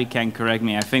wrong, Abby can correct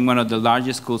me. I think one of the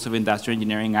largest schools of industrial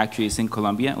engineering actually is in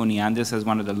Colombia. Uniandes has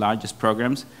one of the largest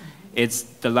programs. It's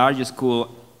the largest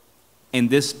school in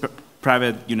this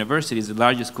private university, is the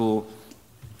largest school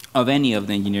of any of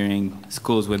the engineering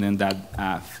schools within that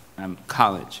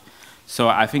college. So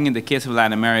I think in the case of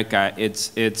Latin America,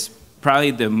 it's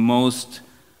probably the most,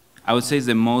 I would say it's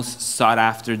the most sought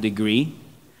after degree.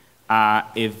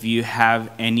 If you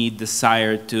have any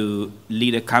desire to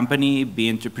lead a company,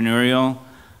 be entrepreneurial,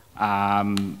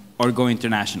 or go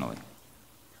internationally.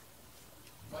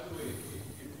 By the way,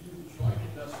 if you join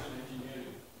industrial engineering,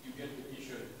 you get the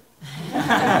t-shirt.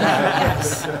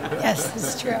 Yes, yes,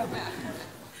 it's true.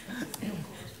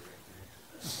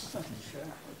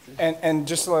 And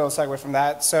just a little segue from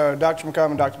that. So Dr.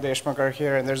 McComb and Dr. Deshmukh are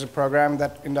here, and there's a program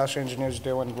that industrial engineers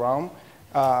do in Rome.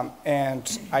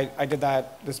 And I did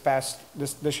that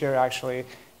this year actually,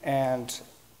 and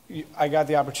I got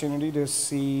the opportunity to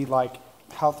see like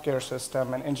healthcare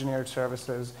system and engineered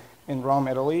services in Rome,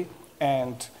 Italy.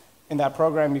 And in that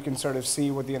program, you can sort of see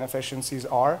what the inefficiencies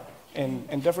are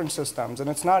in different systems. And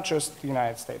it's not just the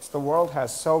United States. The world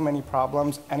has so many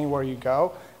problems anywhere you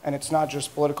go, and it's not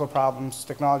just political problems,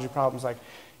 technology problems, like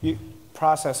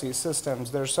processes,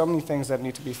 systems. There's so many things that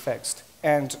need to be fixed.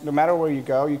 And no matter where you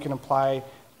go, you can apply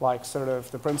like sort of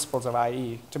the principles of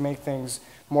IE to make things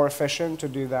more efficient, to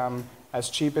do them as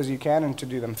cheap as you can, and to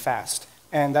do them fast.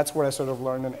 And that's what I sort of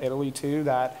learned in Italy too,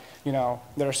 that there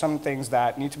are some things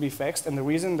that need to be fixed, and the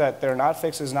reason that they're not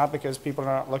fixed is not because people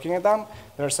are not looking at them.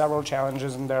 There are several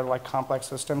challenges, and they're like complex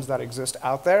systems that exist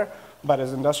out there. But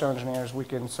as industrial engineers, we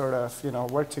can sort of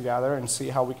work together and see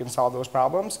how we can solve those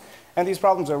problems. And these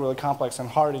problems are really complex and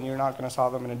hard, and you're not going to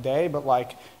solve them in a day. But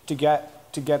like to get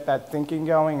that thinking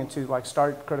going and to like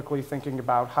start critically thinking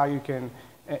about how you can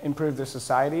improve the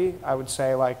society, I would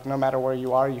say like no matter where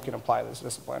you are, you can apply this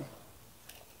discipline.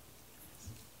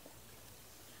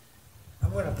 I'm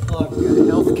going to plug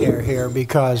healthcare here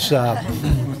because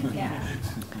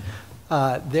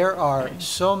there are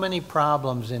so many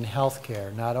problems in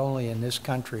healthcare, not only in this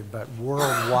country, but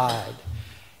worldwide.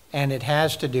 And it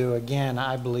has to do, again,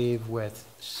 I believe, with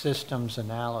systems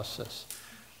analysis.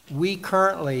 We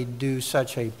currently do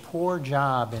such a poor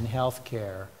job in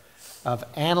healthcare of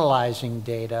analyzing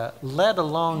data, let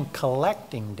alone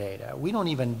collecting data. We don't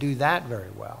even do that very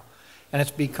well. And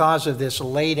it's because of this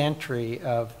late entry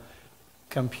of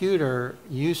computer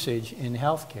usage in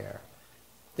healthcare.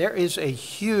 There is a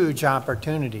huge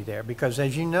opportunity there because,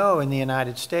 as you know, in the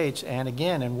United States and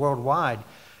again in worldwide,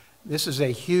 this is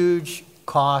a huge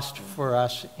cost for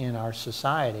us in our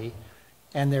society,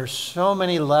 and there's so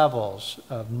many levels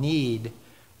of need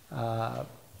that,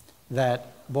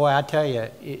 boy, I tell you,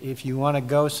 if you want to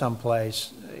go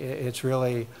someplace, it's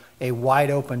really a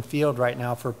wide open field right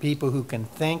now for people who can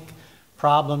think,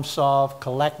 problem solve,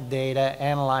 collect data,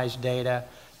 analyze data,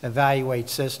 evaluate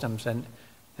systems, and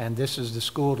this is the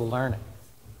school to learn it.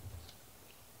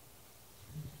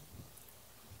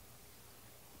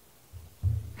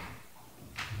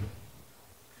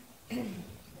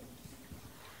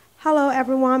 Hello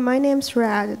everyone, my name's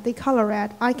Red, the color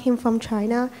red. I came from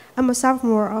China. I'm a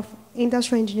sophomore of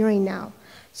industrial engineering now.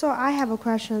 So I have a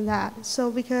question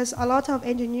because a lot of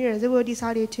engineers, they will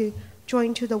decide to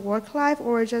join to the work life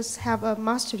or just have a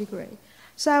master degree.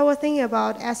 So I was thinking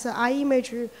about, as an IE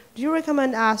major, do you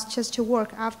recommend us just to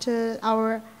work after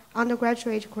our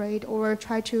undergraduate grade or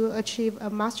try to achieve a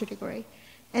master degree?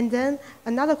 And then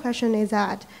another question is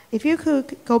that, if you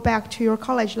could go back to your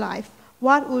college life,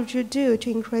 what would you do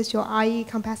to increase your IE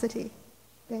capacity?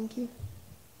 Thank you.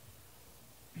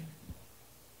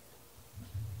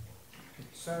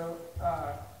 So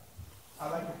I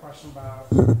like your question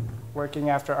about working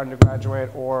after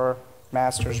undergraduate or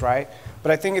master's, right?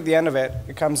 But I think at the end of it,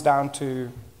 it comes down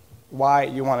to why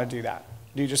you want to do that.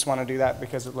 Do you just want to do that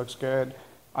because it looks good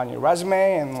on your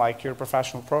resume and like your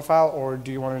professional profile, or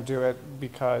do you want to do it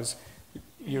because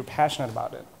you're passionate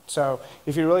about it? So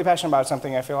if you're really passionate about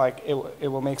something, I feel like it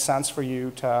will make sense for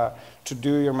you to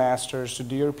do your master's, to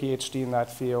do your PhD in that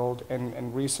field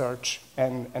and research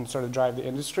and sort of drive the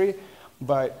industry.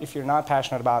 But if you're not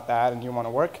passionate about that and you want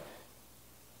to work,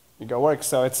 you go work.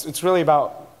 So it's really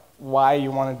about why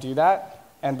you want to do that.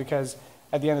 And because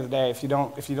at the end of the day, if you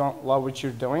don't love what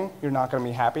you're doing, you're not going to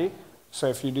be happy. So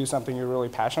if you do something you're really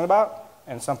passionate about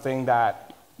and something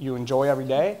that you enjoy every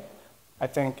day, I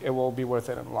think it will be worth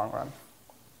it in the long run.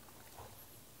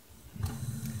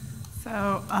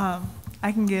 So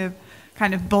I can give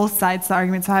kind of both sides of the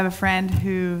argument. So I have a friend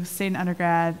who stayed in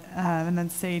undergrad and then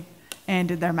stayed and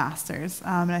did their master's.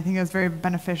 And I think it was very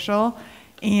beneficial.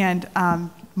 And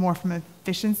more from an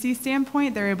efficiency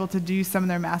standpoint, they're able to do some of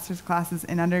their master's classes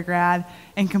in undergrad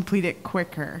and complete it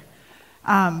quicker.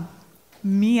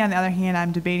 Me, on the other hand,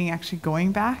 I'm debating actually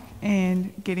going back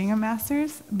and getting a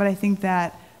master's, but I think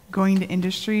that going to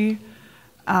industry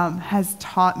has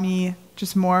taught me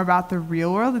just more about the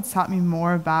real world. It's taught me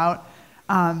more about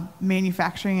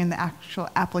manufacturing and the actual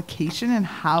application and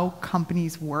how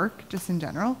companies work just in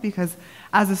general, because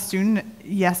as a student,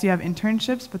 yes, you have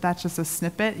internships, but that's just a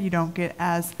snippet. You don't get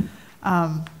as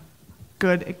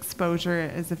good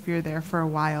exposure as if you're there for a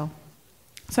while.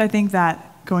 So I think that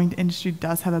going to industry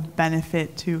does have a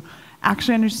benefit to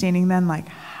actually understanding then like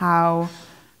how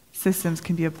systems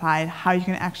can be applied, how you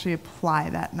can actually apply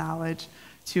that knowledge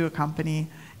to a company,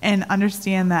 and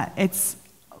understand that it's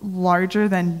larger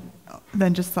than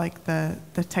just like the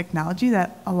technology,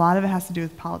 that a lot of it has to do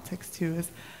with politics too.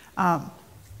 Is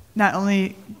not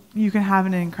only you can have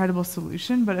an incredible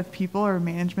solution, but if people or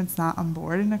management's not on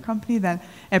board in a company, then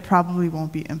it probably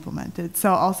won't be implemented.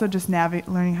 So also just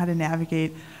learning how to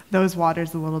navigate those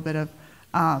waters, a little bit of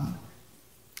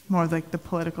more of like the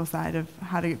political side of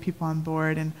how to get people on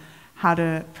board and how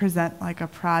to present like a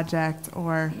project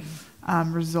or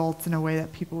results in a way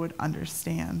that people would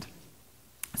understand.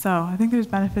 So I think there's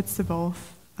benefits to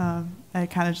both.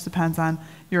 It kind of just depends on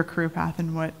your career path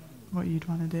and what you'd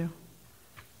want to do.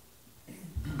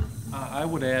 I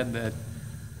would add that,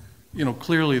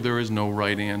 clearly there is no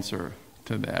right answer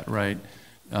to that, right?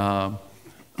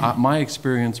 My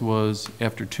experience was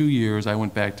after 2 years, I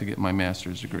went back to get my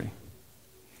master's degree.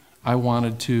 I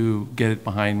wanted to get it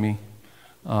behind me.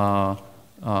 I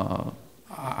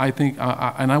think,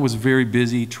 and I was very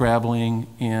busy traveling,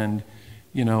 and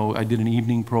I did an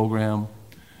evening program,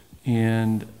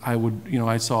 and I would,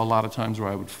 I saw a lot of times where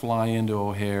I would fly into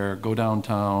O'Hare, go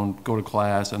downtown, go to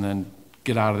class, and then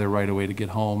get out of there right away to get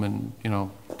home and,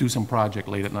 do some project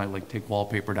late at night, like take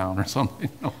wallpaper down or something.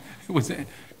 It was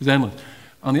endless.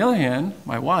 On the other hand,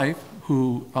 my wife,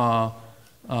 who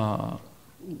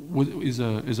is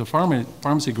a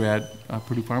pharmacy grad,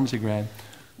 Purdue pharmacy grad,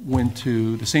 went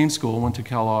to the same school, went to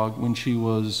Kellogg when she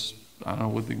was, I don't know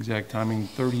what the exact timing,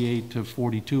 38 to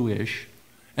 42-ish,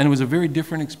 and it was a very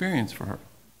different experience for her.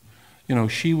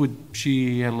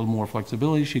 She had a little more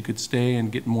flexibility. She could stay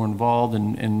and get more involved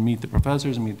and meet the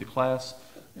professors and meet the class,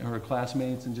 her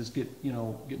classmates, and just get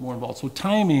more involved. So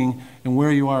timing and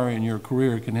where you are in your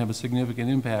career can have a significant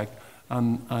impact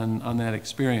on that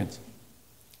experience.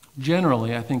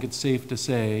 Generally, I think it's safe to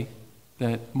say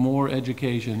that more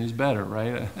education is better,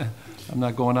 right? I'm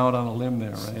not going out on a limb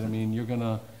there, right? I mean, you're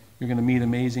gonna meet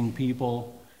amazing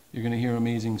people. You're gonna hear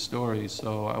amazing stories.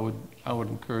 So I would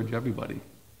encourage everybody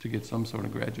to get some sort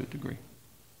of graduate degree.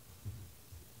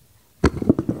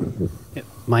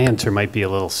 My answer might be a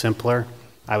little simpler.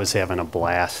 I was having a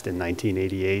blast in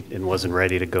 1988 and wasn't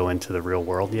ready to go into the real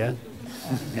world yet,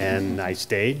 and I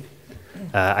stayed.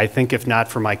 I think if not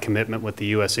for my commitment with the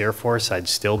U.S. Air Force, I'd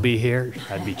still be here.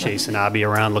 I'd be chasing Abby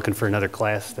around looking for another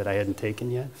class that I hadn't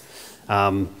taken yet.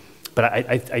 But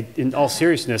I, in all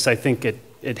seriousness, I think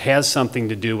it has something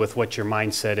to do with what your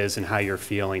mindset is and how you're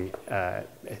feeling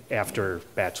after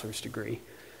bachelor's degree.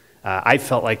 I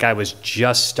felt like I was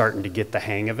just starting to get the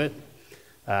hang of it.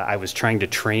 I was trying to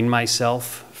train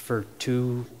myself for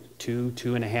two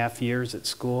and a half years at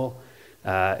school,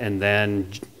 and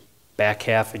then back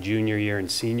half of junior year and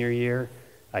senior year,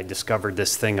 I discovered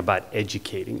this thing about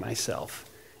educating myself.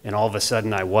 And all of a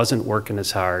sudden, I wasn't working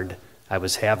as hard. I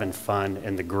was having fun,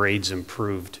 and the grades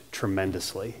improved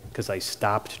tremendously because I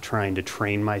stopped trying to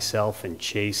train myself and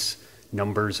chase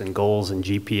numbers and goals and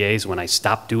GPAs. When I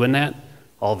stopped doing that,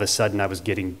 all of a sudden I was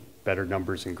getting better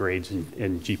numbers and grades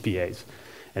and GPAs.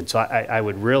 And so I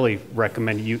would really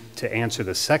recommend you to answer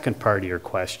the second part of your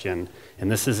question,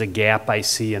 and this is a gap I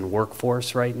see in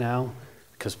workforce right now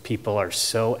because people are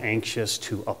so anxious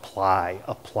to apply.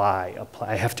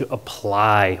 I have to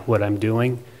apply what I'm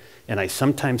doing. And I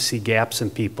sometimes see gaps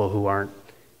in people who aren't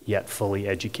yet fully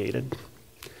educated.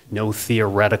 No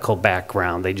theoretical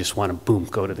background. They just want to, boom,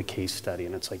 go to the case study.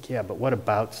 And it's like, yeah, but what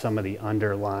about some of the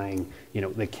underlying,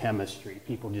 the chemistry?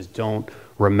 People just don't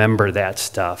remember that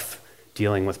stuff,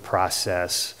 dealing with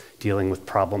process, dealing with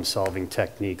problem-solving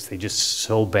techniques. They just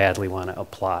so badly want to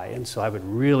apply. And so I would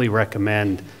really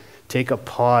recommend take a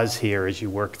pause here as you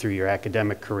work through your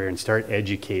academic career and start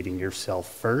educating yourself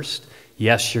first.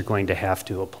 Yes, you're going to have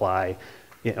to apply.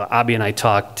 Abby and I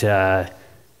talked a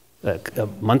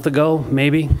month ago,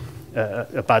 maybe,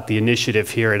 about the initiative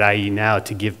here at IE Now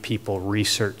to give people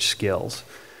research skills.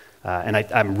 And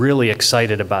I'm really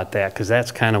excited about that because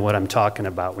that's kind of what I'm talking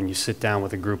about when you sit down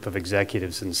with a group of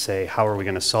executives and say, how are we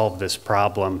going to solve this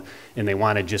problem? And they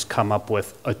want to just come up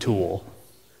with a tool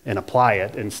and apply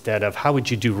it instead of how would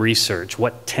you do research?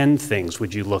 What 10 things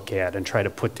would you look at and try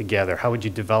to put together? How would you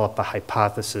develop a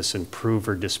hypothesis and prove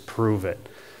or disprove it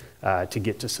to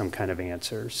get to some kind of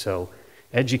answer? So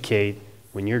educate.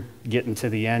 When you're getting to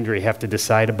the end or you have to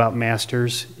decide about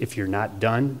masters, if you're not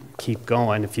done, keep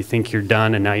going. If you think you're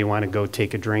done and now you want to go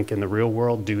take a drink in the real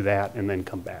world, do that and then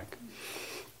come back.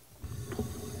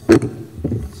 So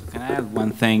can I add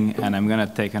one thing, and I'm going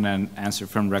to take an answer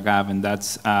from Raghav, and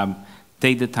that's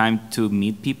take the time to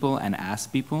meet people and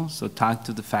ask people. So talk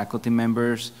to the faculty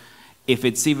members. If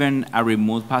it's even a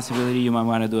remote possibility, you might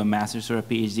want to do a master's or a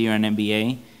PhD or an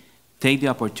MBA. Take the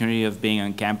opportunity of being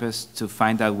on campus to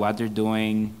find out what they're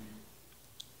doing.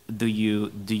 Do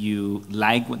you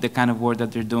like the kind of work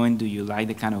that they're doing? Do you like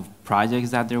the kind of projects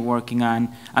that they're working on?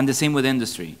 And the same with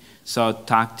industry. So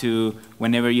talk to,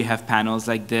 whenever you have panels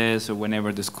like this or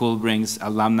whenever the school brings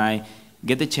alumni,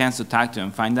 get the chance to talk to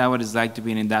them. Find out what it's like to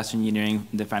be in industrial engineering,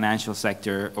 the financial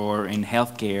sector, or in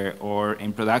healthcare, or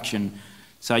in production.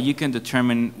 So you can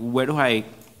determine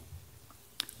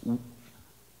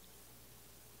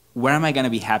where am I going to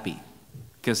be happy?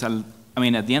 Because I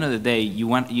mean, at the end of the day, you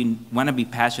want to be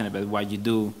passionate about what you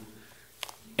do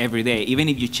every day. Even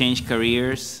if you change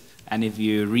careers and if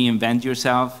you reinvent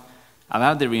yourself, a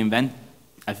lot of the reinvent,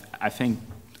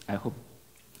 I hope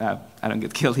I don't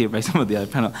get killed here by some of the other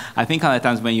panel. I think a lot of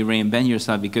times when you reinvent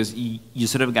yourself because you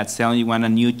sort of got selling, you want a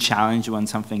new challenge, you want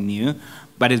something new,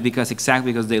 but it's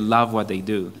exactly because they love what they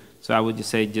do. So I would just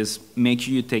say, just make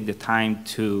sure you take the time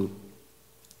to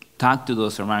talk to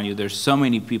those around you. There's so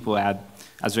many people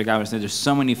as Ricardo said, there's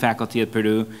so many faculty at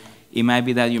Purdue. It might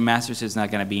be that your master's is not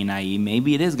going to be in IE.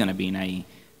 Maybe it is going to be in IE.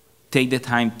 Take the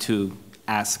time to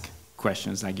ask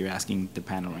questions like you're asking the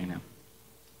panel right now.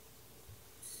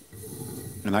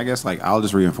 And I guess I'll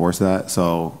just reinforce that.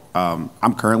 So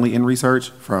I'm currently in research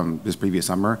from this previous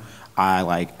summer.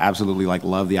 I absolutely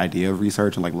love the idea of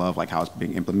research and love how it's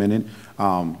being implemented.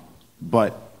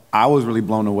 But I was really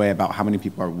blown away about how many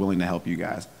people are willing to help you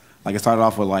guys. It started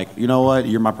off with you know what,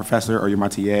 you're my professor or you're my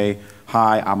TA.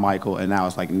 Hi, I'm Michael. And now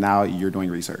it's now you're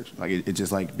doing research. It's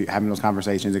just having those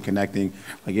conversations and connecting.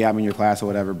 Yeah, I'm in your class or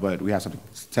whatever, but we have something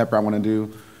separate I want to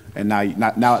do. And now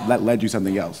that led you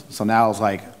something else. So now it's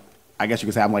I guess you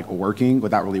could say I'm working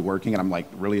without really working, and I'm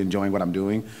really enjoying what I'm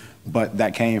doing. But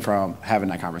that came from having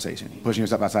that conversation, pushing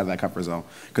yourself outside of that comfort zone.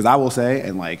 Because I will say,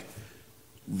 and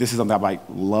this is something I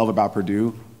love about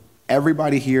Purdue,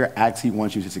 everybody here actually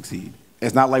wants you to succeed.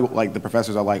 It's not like the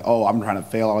professors are oh, I'm trying to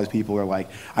fail all these people, or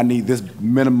I need this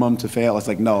minimum to fail. It's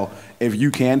no, if you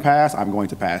can pass, I'm going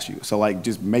to pass you. So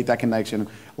just make that connection.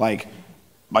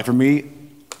 For me,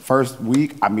 first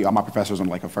week, I meet all my professors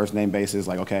on a first name basis.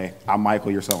 Okay, I'm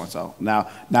Michael, you're so-and-so. Now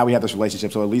we have this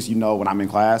relationship, so at least when I'm in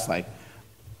class,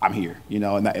 I'm here,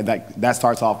 and that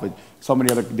starts off with so many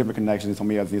other different connections, so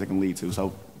many other things that can lead to.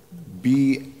 So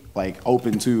be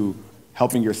open to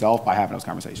helping yourself by having those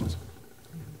conversations.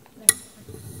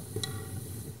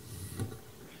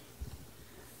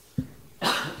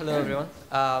 Hello everyone,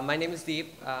 my name is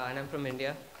Deep and I'm from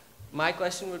India. My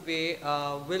question would be,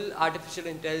 will artificial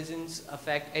intelligence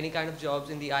affect any kind of jobs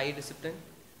in the IE discipline?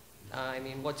 I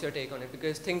mean, what's your take on it?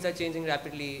 Because things are changing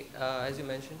rapidly, as you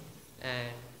mentioned, and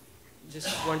just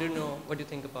want to know what you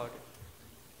think about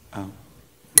it.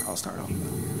 I'll start off.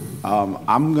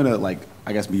 I'm gonna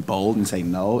I guess be bold and say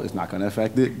no, it's not gonna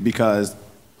affect it, because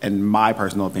in my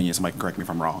personal opinion, somebody can correct me if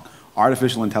I'm wrong,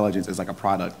 artificial intelligence is a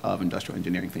product of industrial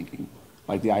engineering thinking.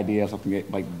 The idea of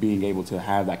something being able to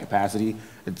have that capacity,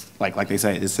 it's like they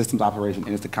say, it's systems operation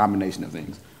and it's the combination of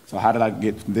things. So how did I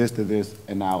get from this to this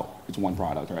and now it's one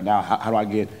product? Right now, how do I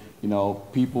get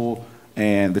people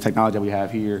and the technology that we have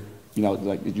here,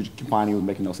 you're combining with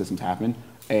making those systems happen,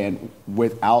 and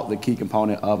without the key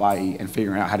component of IE and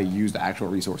figuring out how to use the actual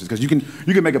resources. Because you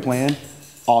can make a plan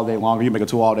all day long, or you can make a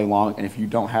tool all day long, and if you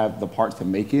don't have the parts to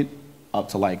make it up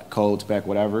to code, spec,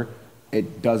 whatever,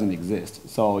 it doesn't exist.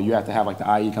 So you have to have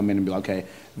the IE come in and be okay,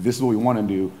 this is what we want to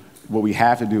do. What we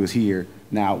have to do is here.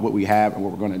 Now what we have and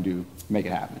what we're going to do, make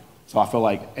it happen. So I feel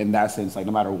in that sense, no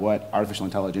matter what artificial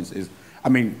intelligence is, I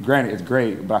mean, granted, it's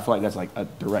great, but I feel that's a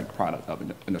direct product of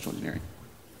industrial engineering.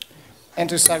 And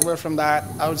to segue from that,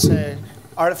 I would say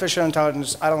artificial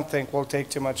intelligence, I don't think will take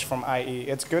too much from IE.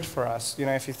 It's good for us.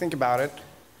 If you think about it,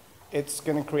 it's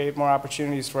going to create more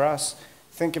opportunities for us.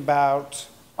 Think about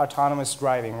autonomous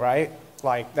driving, right?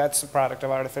 That's the product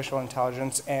of artificial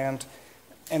intelligence. And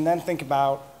then think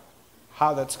about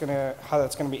how that's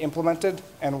gonna be implemented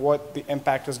and what the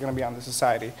impact is gonna be on the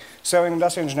society. So in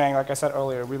industrial engineering, like I said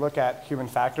earlier, we look at human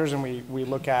factors and we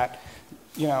look at,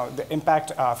 you know, the impact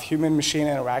of human-machine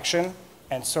interaction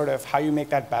and sort of how you make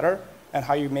that better and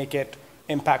how you make it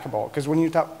impeccable. Because when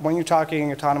you're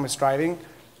talking autonomous driving,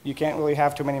 you can't really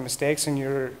have too many mistakes, and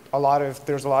there's a lot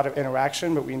of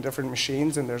interaction between different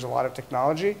machines, and there's a lot of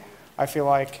technology. I feel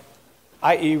like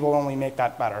IE will only make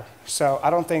that better. So I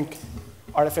don't think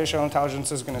artificial intelligence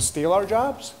is going to steal our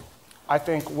jobs. I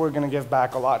think we're going to give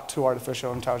back a lot to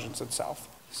artificial intelligence itself.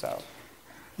 So.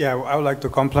 Yeah, I would like to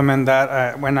complement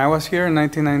that. When I was here in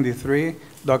 1993,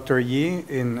 Dr. Yi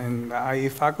in the IE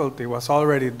faculty was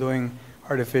already doing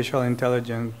artificial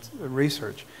intelligence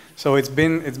research. So it's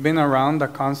been around, the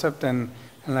concept, and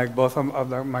like both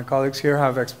of my colleagues here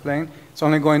have explained, it's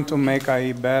only going to make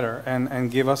IE better and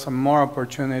give us some more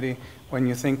opportunity when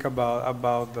you think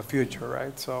about the future,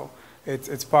 right? So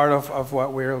it's part of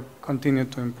what we'll continue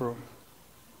to improve.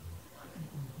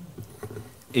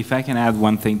 If I can add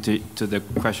one thing to the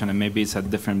question, and maybe it's a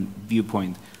different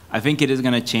viewpoint. I think it is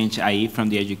going to change IE from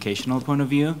the educational point of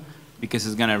view, because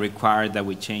it's going to require that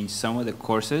we change some of the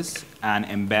courses and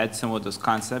embed some of those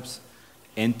concepts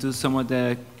into some of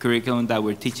the curriculum that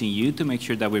we're teaching you to make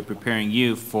sure that we're preparing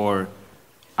you for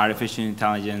artificial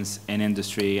intelligence in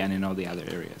industry and in all the other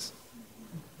areas.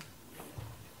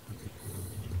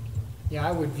 Yeah,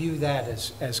 I would view that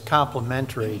as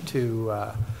complementary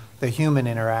to the human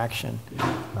interaction.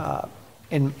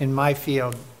 In my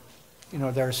field, you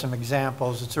know, there are some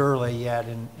examples. It's early yet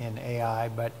in AI,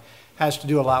 but has to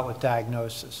do a lot with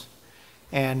diagnosis.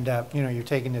 And you know, you're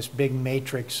taking this big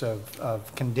matrix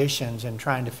of conditions and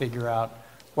trying to figure out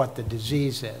what the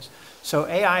disease is. So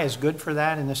AI is good for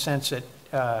that in the sense that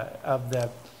of the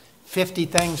 50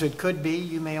 things it could be,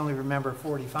 you may only remember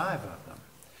 45 of them.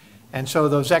 And so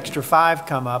those extra 5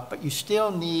 come up, but you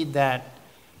still need that,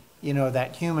 you know,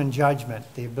 that human judgment,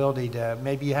 the ability to,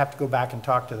 maybe you have to go back and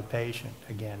talk to the patient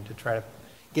again to try to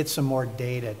get some more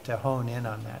data to hone in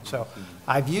on that. So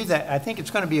I view that, I think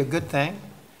it's going to be a good thing,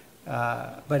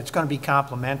 but it's going to be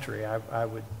complementary, I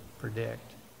would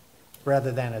predict,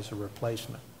 rather than as a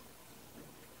replacement.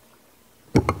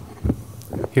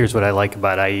 Here's what I like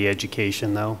about IE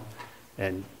education, though,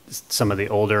 and some of the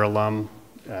older alum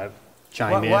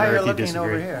chime in, or if you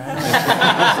disagree.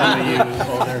 Some of you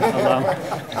older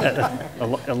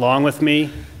alum, along with me,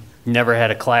 never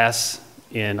had a class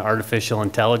in artificial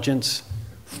intelligence.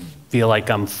 Feel like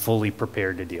I'm fully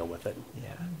prepared to deal with it.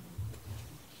 Yeah.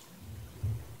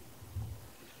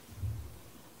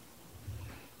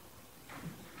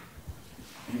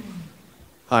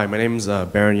 Hi, my name is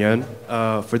Baron Yen.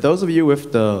 For those of you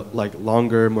with the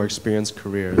longer, more experienced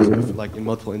careers, with, in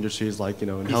multiple industries, in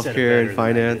healthcare and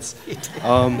finance,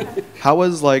 how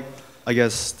was I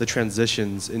guess the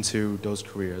transitions into those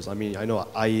careers? I mean, I know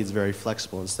IE is very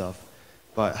flexible and stuff,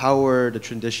 but how were the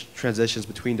transitions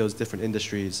between those different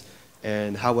industries,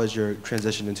 and how was your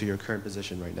transition into your current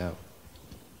position right now?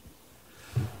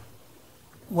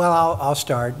 Well, I'll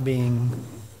start being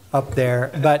up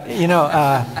there, but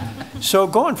so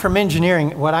going from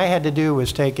engineering, what I had to do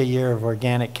was take a year of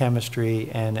organic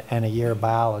chemistry and a year of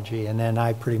biology, and then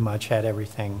I pretty much had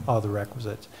everything, all the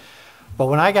requisites. But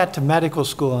when I got to medical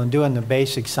school and doing the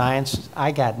basic science,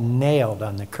 I got nailed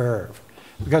on the curve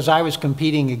because I was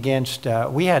competing against,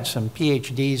 we had some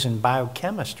PhDs in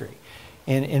biochemistry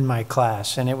in my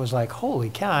class, and it was like, holy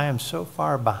cow, I am so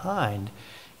far behind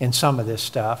in some of this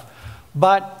stuff.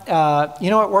 But,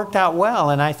 it worked out well,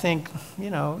 and I think,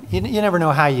 you never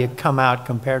know how you come out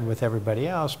compared with everybody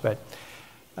else, but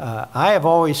I have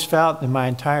always felt in my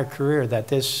entire career that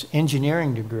this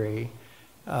engineering degree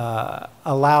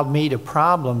allowed me to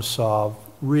problem solve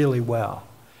really well.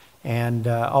 And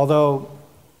although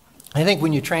I think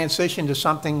when you transition to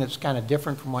something that's kind of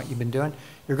different from what you've been doing,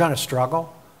 you're going to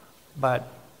struggle, but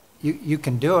you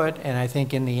can do it, and I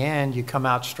think in the end you come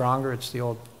out stronger. It's the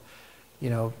old,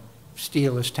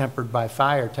 steel is tempered by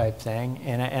fire type thing,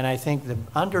 and I think the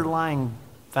underlying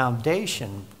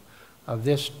foundation of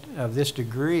this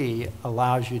degree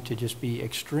allows you to just be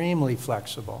extremely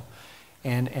flexible,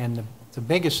 and the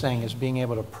biggest thing is being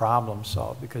able to problem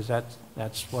solve, because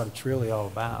that's what it's really all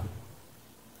about.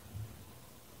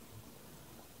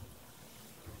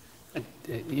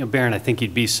 Baron, I think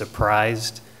you'd be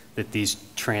surprised that these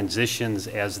transitions,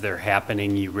 as they're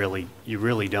happening, you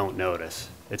really don't notice.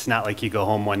 It's not like you go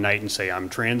home one night and say, I'm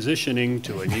transitioning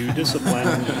to a new discipline.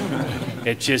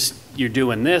 It's just, you're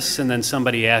doing this, and then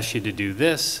somebody asks you to do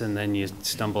this, and then you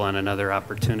stumble on another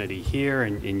opportunity here,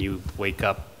 and you wake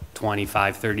up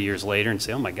 25, 30 years later and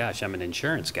say, oh my gosh, I'm an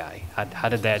insurance guy. How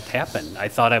did that happen? I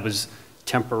thought I was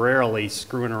temporarily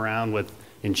screwing around with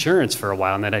insurance for a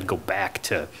while, and then I'd go back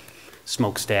to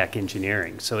smokestack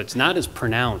engineering. So it's not as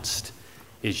pronounced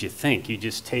as you think. You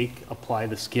just apply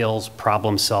the skills,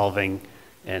 problem solving,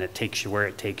 and it takes you where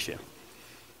it takes you.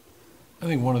 I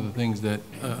think one of the things that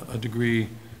a degree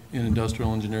in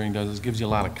industrial engineering does is gives you a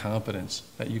lot of confidence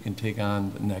that you can take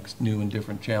on the next new and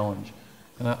different challenge.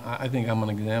 And I think I'm an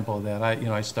example of that.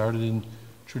 I started in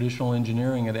traditional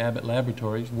engineering at Abbott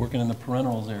Laboratories, working in the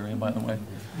parenterals area, by the way.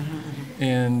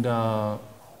 And,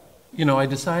 I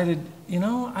decided,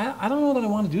 I don't know that I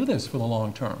want to do this for the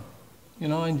long term.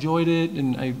 I enjoyed it,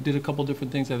 and I did a couple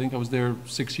different things. I think I was there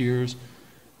 6 years.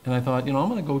 And I thought, I'm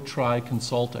going to go try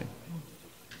consulting.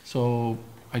 So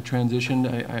I transitioned.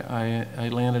 I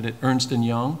landed at Ernst &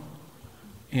 Young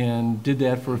and did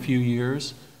that for a few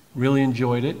years. Really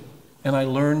enjoyed it. And I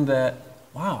learned that,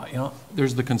 wow,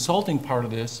 there's the consulting part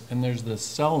of this and there's the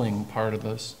selling part of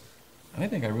this. And I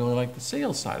think I really like the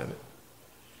sales side of it.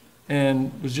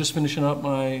 And was just finishing up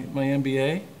my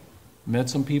MBA, met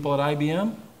some people at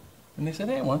IBM, and they said,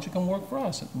 hey, why don't you come work for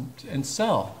us and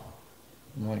sell?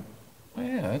 I'm like, oh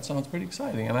yeah, that sounds pretty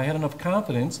exciting. And I had enough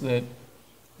confidence that,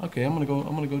 okay, I'm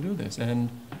gonna go do this. And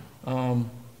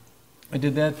I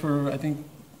did that for, I think,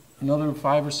 another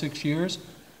 5 or 6 years.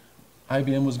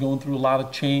 IBM was going through a lot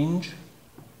of change.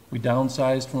 We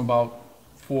downsized from about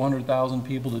 400,000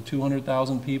 people to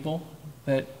 200,000 people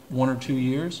that 1 or 2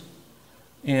 years.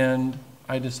 And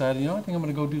I decided, I think I'm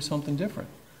gonna go do something different.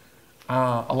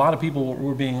 A lot of people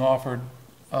were being offered,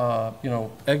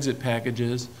 exit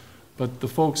packages, but the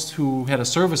folks who had a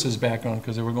services background,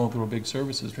 because they were going through a big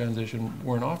services transition,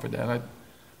 weren't offered that.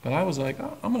 But I was like,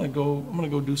 I'm gonna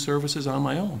go do services on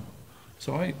my own.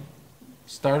 So I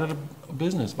started a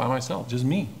business by myself, just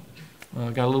me.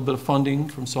 Got a little bit of funding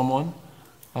from someone.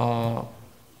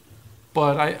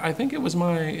 But I think it was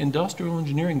my industrial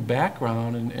engineering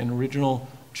background and original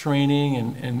training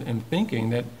and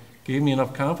thinking that gave me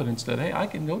enough confidence that, hey, I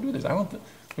can go do this.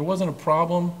 There wasn't a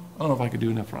problem. I don't know if I could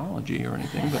do nephrology or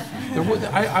anything,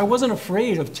 but I wasn't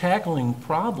afraid of tackling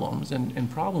problems and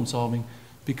problem solving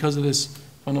because of this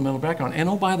fundamental background. And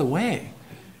oh, by the way,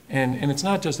 and it's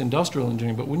not just industrial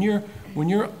engineering, but when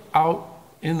you're out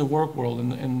in the work world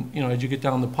and as you get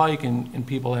down the pike and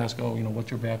people ask, oh,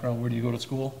 what's your background? Where do you go to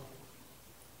school?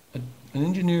 An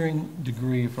engineering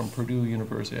degree from Purdue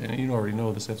University, and you already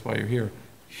know this, that's why you're here,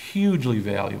 hugely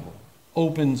valuable.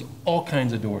 Opens all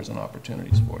kinds of doors and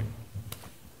opportunities for you.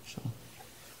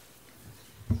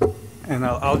 So. And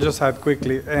I'll just add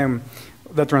quickly,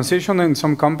 the transition in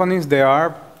some companies, they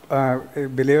are,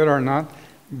 believe it or not,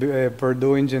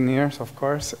 Purdue engineers, of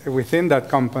course, within that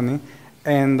company.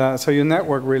 And so you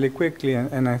network really quickly.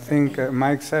 And I think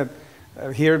Mike said,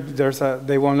 here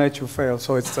they won't let you fail.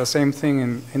 So it's the same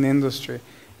thing in industry.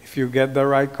 If you get the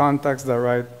right contacts, the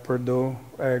right Purdue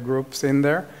groups in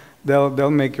there,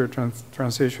 they'll make your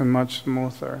transition much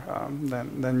smoother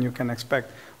than you can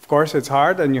expect. Of course, it's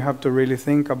hard, and you have to really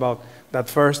think about that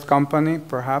first company,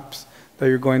 perhaps, that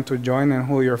you're going to join and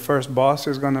who your first boss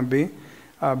is going to be,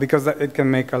 because it can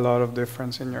make a lot of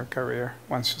difference in your career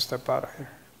once you step out of here.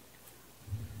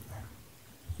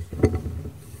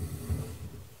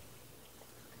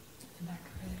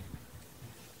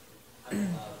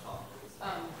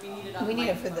 We need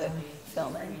it for the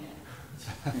filming.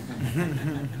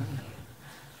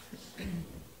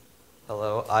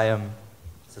 Hello,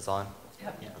 is this on?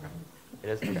 Yep. Yeah, okay. It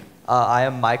is? Okay. I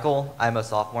am Michael. I'm a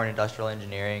sophomore in industrial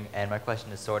engineering, and my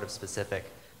question is sort of specific.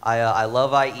 I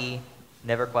love IE,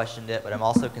 never questioned it, but I'm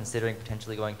also considering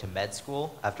potentially going to med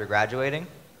school after graduating.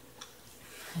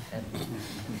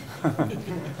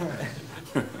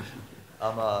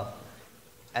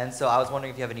 And so I was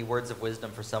wondering if you have any words of wisdom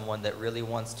for someone that really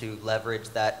wants to leverage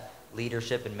that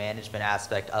leadership and management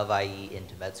aspect of IE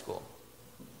into med school.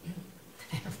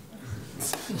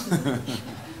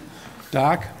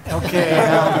 Doc? Okay,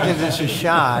 I'll give this a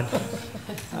shot.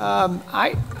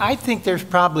 I think there's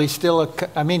probably still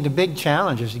the big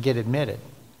challenge is to get admitted.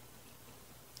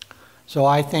 So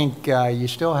I think you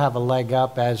still have a leg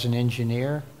up as an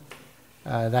engineer.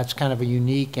 That's kind of a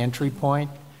unique entry point.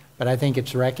 But I think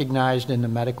it's recognized in the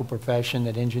medical profession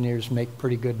that engineers make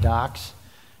pretty good docs.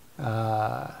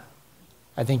 I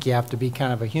think you have to be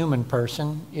kind of a human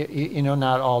person,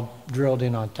 not all drilled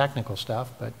in on technical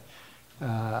stuff, but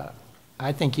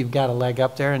I think you've got a leg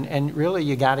up there, and really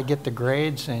you got to get the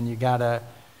grades, and you got to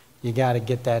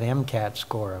get that MCAT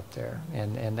score up there,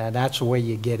 and that's the way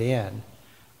you get in.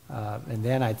 And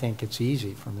then I think it's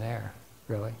easy from there,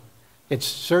 really. It's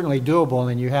certainly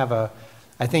doable, and you have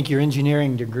I think your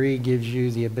engineering degree gives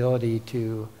you the ability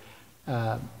to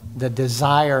the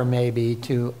desire maybe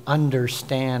to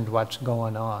understand what's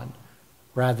going on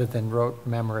rather than rote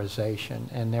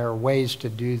memorization. And there are ways to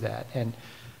do that. And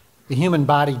the human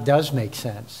body does make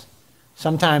sense.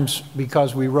 Sometimes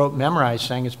because we rote memorize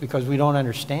things, it's because we don't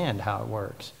understand how it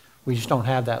works. We just don't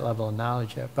have that level of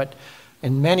knowledge yet. But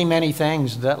in many, many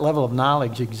things, that level of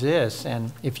knowledge exists.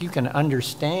 And if you can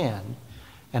understand,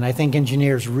 and I think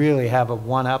engineers really have a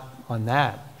one-up on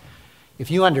that, if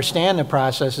you understand the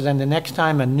processes, then the next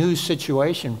time a new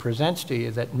situation presents to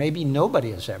you that maybe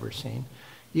nobody has ever seen,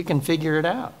 you can figure it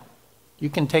out. You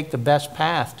can take the best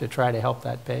path to try to help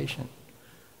that patient.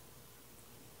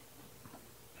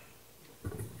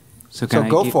 So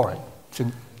go for it. So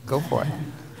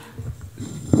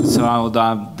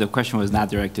the question was not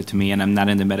directed to me, and I'm not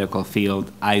in the medical field.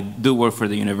 I do work for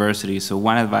the university, so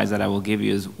one advice that I will give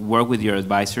you is work with your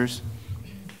advisors.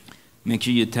 Make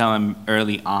sure you tell them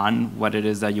early on what it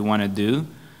is that you want to do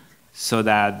so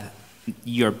that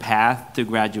your path to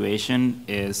graduation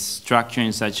is structured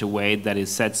in such a way that it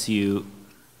sets you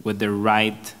with the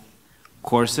right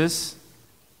courses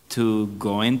to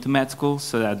go into med school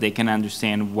so that they can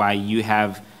understand why you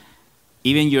have,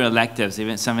 even your electives,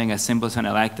 even something as simple as an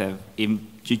elective, if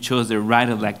you chose the right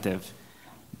elective,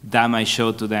 that might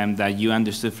show to them that you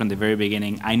understood from the very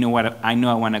beginning, I know I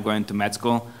want to go into med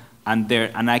school,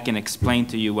 and I can explain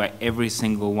to you why every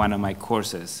single one of my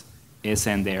courses is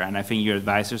in there. And I think your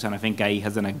advisors, and I think IE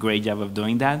has done a great job of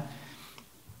doing that,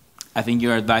 I think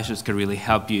your advisors can really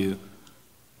help you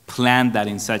plan that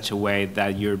in such a way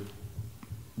that you're,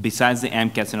 besides the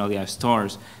MCATs and all the other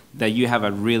stores, that you have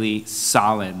a really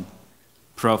solid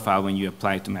profile when you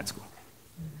apply to med school.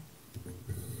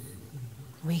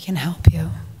 We can help you.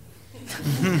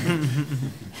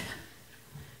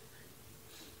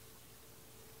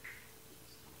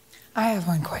 I have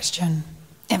one question,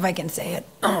 if I can say it.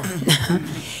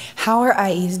 How are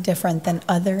IEs different than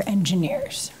other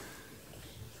engineers?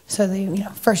 So the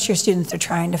first-year students are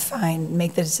trying to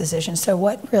make this decision. So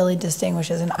what really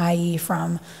distinguishes an IE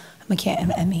from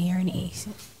an ME or an E?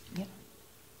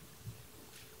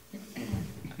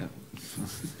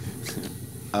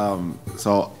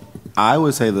 So I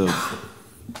would say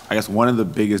I guess one of the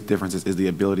biggest differences is the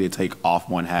ability to take off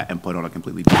one hat and put on a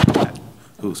completely different hat.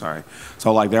 Ooh, sorry.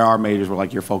 So like there are majors where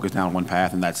like you're focused down one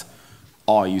path and that's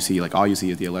all you see. Like all you see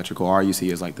is the electrical, all you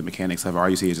see is like the mechanics of it, all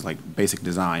you see is just like basic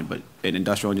design. But in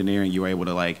industrial engineering, you're able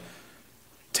to like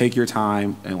take your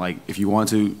time and like if you want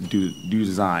to do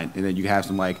design and then you have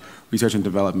some like research and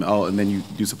development, and then you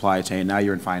do supply chain, now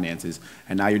you're in finances,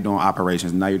 and now you're doing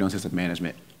operations, and now you're doing system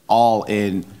management, all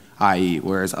in IE,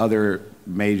 whereas other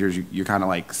majors, you're kind of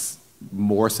like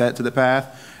more set to the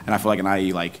path. And I feel like in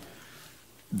IE, like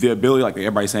the ability, like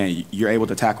everybody's saying, you're able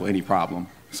to tackle any problem.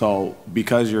 So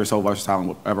because you're so versatile in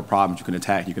whatever problems you can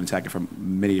attack it from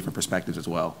many different perspectives as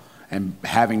well. And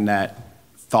having that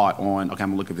thought on, okay, I'm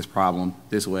gonna look at this problem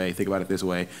this way, think about it this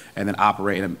way, and then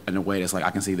operate in a way that's like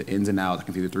I can see the ins and outs, I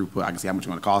can see the throughput, I can see how much it's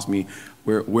gonna cost me,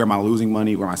 where am I losing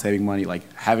money, where am I saving money, like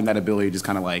having that ability to just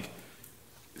kind of like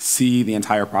see the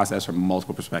entire process from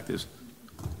multiple perspectives.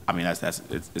 I mean, it's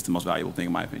the most valuable thing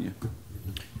in my opinion.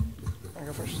 I'll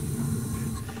go first.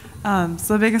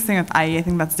 So the biggest thing with IE, I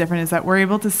think that's different, is that we're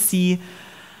able to see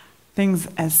things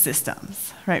as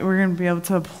systems, right? We're going to be able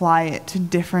to apply it to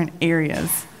different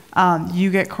areas.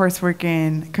 You get coursework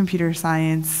in computer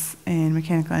science, in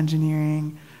mechanical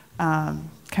engineering,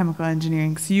 chemical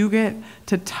engineering. So you get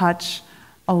to touch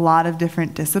a lot of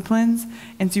different disciplines,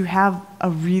 and so you have a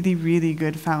really, really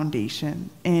good foundation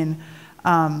in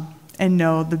and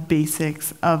know the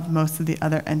basics of most of the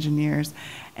other engineers.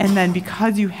 And then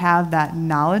because you have that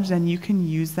knowledge, then you can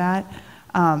use that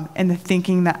and the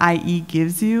thinking that IE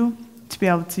gives you to be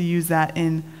able to use that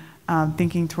in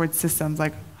thinking towards systems.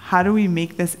 Like, how do we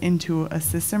make this into a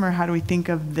system, or how do we think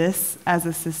of this as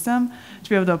a system to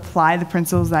be able to apply the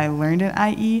principles that I learned in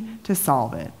IE to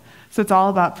solve it? So it's all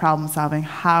about problem solving,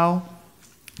 how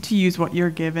to use what you're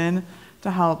given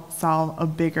to help solve a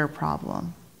bigger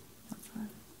problem.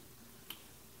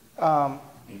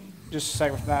 Just a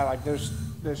second from that, like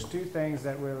there's two things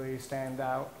that really stand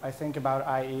out, I think, about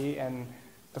IE, and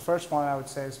the first one I would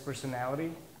say is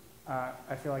personality.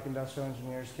 I feel like industrial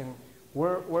engineers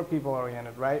we're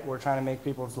people-oriented, right? We're trying to make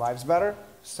people's lives better.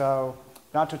 So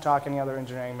not to talk any other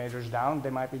engineering majors down, they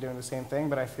might be doing the same thing,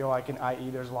 but I feel like in IE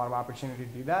there's a lot of opportunity to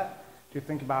do that, to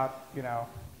think about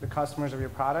the customers of your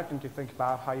product and to think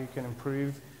about how you can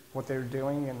improve what they're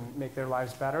doing and make their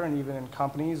lives better, and even in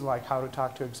companies, like how to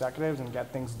talk to executives and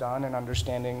get things done, and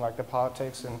understanding like the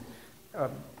politics and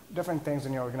different things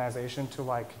in your organization to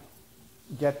like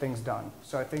get things done.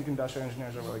 So I think industrial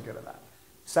engineers are really good at that.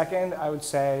 Second, I would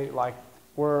say like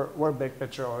we're big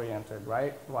picture oriented,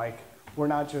 right? Like we're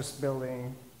not just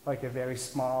building like a very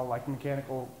small like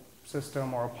mechanical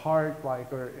system or a part,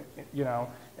 like, or you know,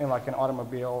 in like an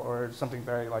automobile or something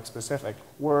very like specific.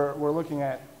 We're looking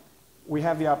at, we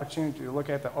have the opportunity to look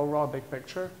at the overall big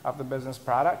picture of the business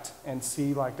product and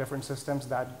see like different systems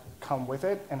that come with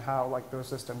it and how like those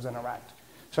systems interact.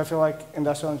 So I feel like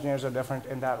industrial engineers are different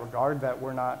in that regard, that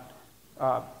we're not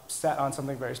set on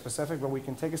something very specific, but we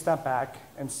can take a step back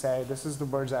and say, this is the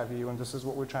bird's eye view and this is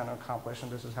what we're trying to accomplish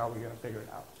and this is how we're going to figure it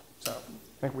out. So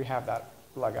I think we have that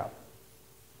leg up.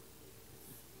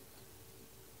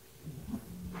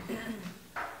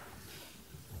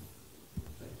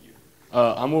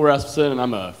 I'm Will Rasmussen, and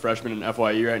I'm a freshman in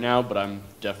FYE right now, but I'm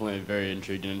definitely very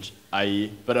intrigued in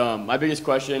IE. But my biggest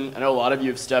question, I know a lot of you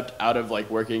have stepped out of like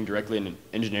working directly in an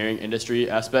engineering industry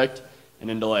aspect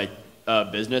and into like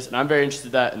business, and I'm very interested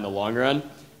in that in the long run.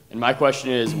 And my question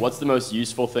is, what's the most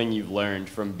useful thing you've learned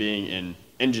from being in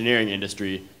engineering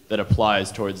industry that applies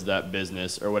towards that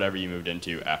business or whatever you moved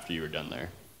into after you were done there?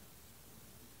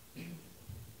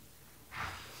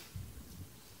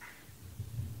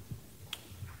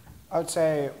 I would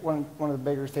say one of the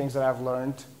bigger things that I've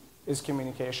learned is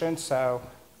communication. So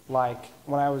like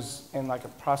when I was in like a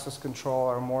process control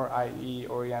or more IE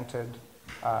oriented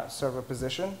server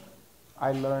position,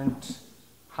 I learned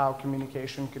how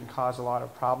communication can cause a lot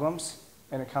of problems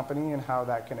in a company and how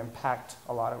that can impact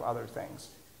a lot of other things.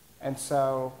 And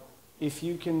so if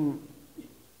you can,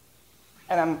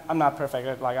 and I'm not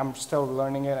perfect, like I'm still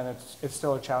learning it and it's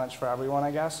still a challenge for everyone,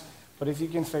 I guess. But if you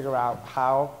can figure out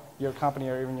how your company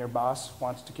or even your boss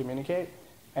wants to communicate,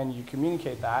 and you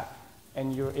communicate that,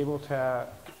 and you're able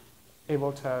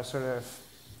to sort of,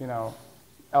 you know,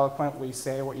 eloquently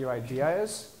say what your idea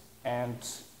is, and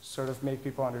sort of make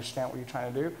people understand what you're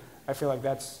trying to do, I feel like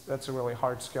that's a really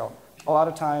hard skill. A lot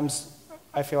of times,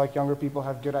 I feel like younger people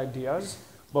have good ideas,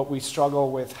 but we struggle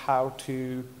with how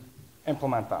to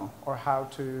implement them, or how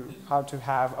to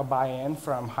have a buy-in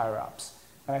from higher ups.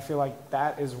 And I feel like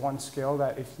that is one skill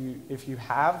that if you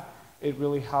have, it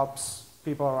really helps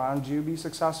people around you be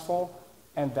successful,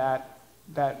 and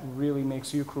that really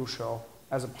makes you crucial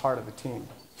as a part of the team.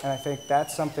 And I think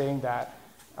that's something that,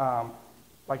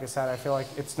 like I said, I feel like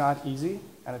it's not easy,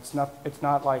 and it's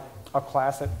not like a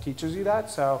class that teaches you that.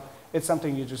 So it's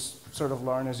something you just sort of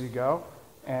learn as you go,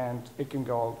 and it can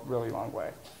go a really long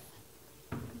way.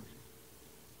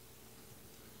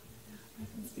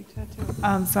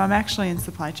 So I'm actually in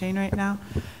supply chain right now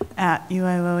at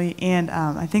Eli Lilly, and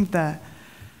I think the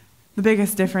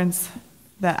biggest difference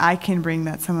that I can bring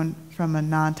that someone from a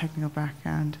non-technical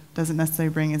background doesn't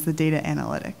necessarily bring is the data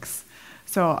analytics.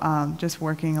 So just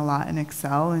working a lot in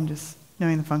Excel and just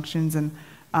knowing the functions and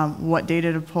what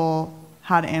data to pull,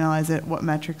 how to analyze it, what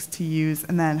metrics to use,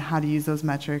 and then how to use those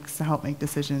metrics to help make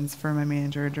decisions for my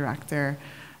manager or director.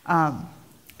 I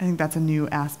think that's a new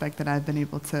aspect that I've been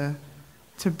able to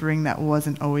bring that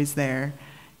wasn't always there.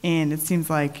 And it seems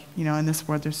like, you know, in this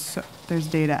world there's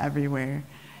data everywhere.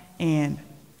 And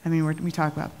I mean, we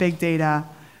talk about big data,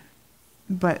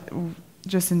 but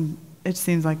it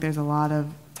seems like there's a lot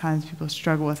of times people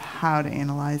struggle with how to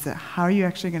analyze it. How are you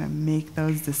actually going to make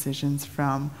those decisions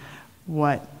from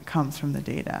what comes from the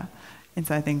data? And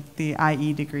so I think the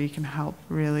IE degree can help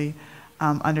really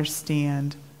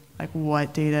understand like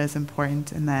what data is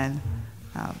important, and then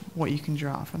what you can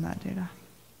draw from that data.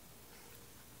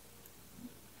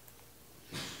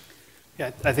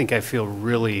 Yeah, I think I feel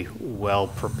really well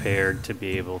prepared to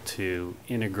be able to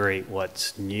integrate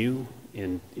what's new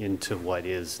into what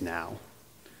is now.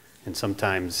 And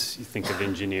sometimes you think of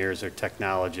engineers or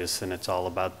technologists and it's all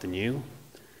about the new,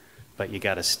 but you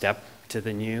got to step to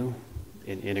the new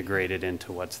and integrate it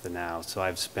into what's the now. So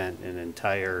I've spent an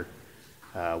entire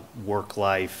work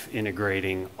life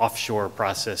integrating offshore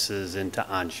processes into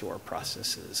onshore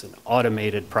processes and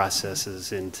automated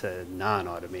processes into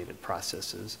non-automated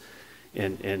processes.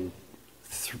 And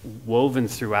woven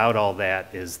throughout all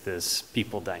that is this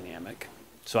people dynamic.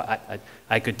 So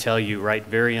I could tell you, right,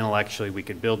 very intellectually, we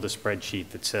could build a spreadsheet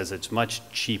that says it's much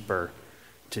cheaper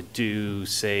to do,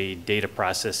 say, data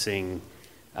processing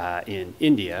in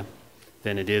India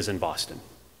than it is in Boston.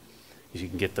 You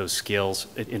can get those skills,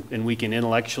 and we can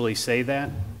intellectually say that.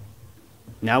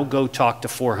 Now go talk to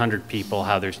 400 people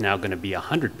how there's now going to be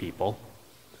 100 people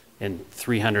and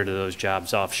 300 of those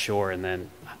jobs offshore, and then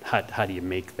how do you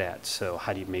make that? So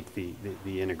how do you make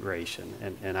the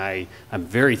integration? And I'm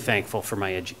very thankful for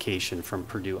my education from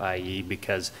Purdue IE,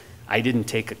 because I didn't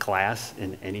take a class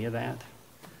in any of that,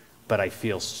 but I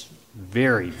feel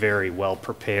very, very well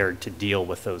prepared to deal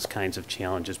with those kinds of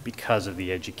challenges because of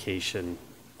the education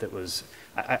that was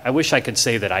I wish I could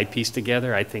say that I pieced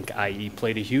together. I think IE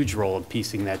played a huge role in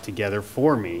piecing that together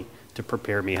for me to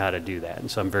prepare me how to do that. And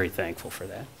so I'm very thankful for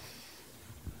that.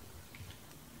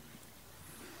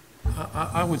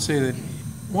 I would say that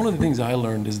one of the things I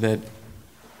learned is that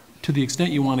to the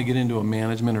extent you want to get into a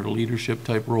management or leadership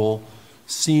type role,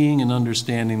 seeing and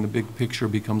understanding the big picture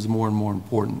becomes more and more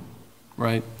important,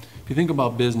 right? If you think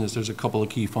about business, there's a couple of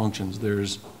key functions.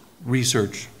 There's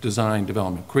research, design,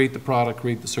 development. Create the product,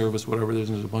 create the service, whatever it is,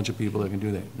 and there's a bunch of people that can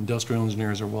do that. Industrial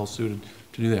engineers are well suited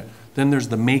to do that. Then there's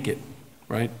the make it,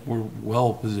 right? We're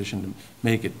well positioned to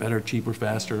make it better, cheaper,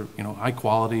 faster, you know, high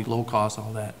quality, low cost,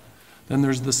 all that. Then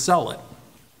there's the sell it.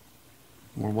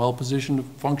 We're well positioned to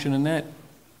function in that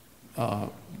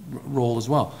role as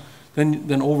well.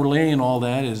 Then overlaying all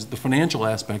that is the financial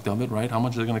aspect of it, right? How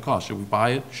much is it going to cost? Should we buy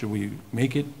it? Should we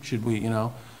make it? Should we, you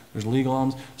know, there's legal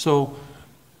elements. So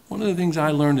one of the things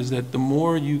I learned is that the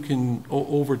more you can,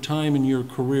 over time in your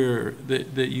career,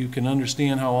 that you can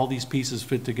understand how all these pieces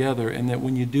fit together, and that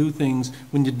when you do things,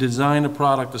 when you design a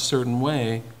product a certain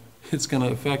way, it's going to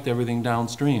affect everything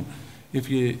downstream. If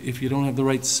you don't have the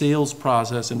right sales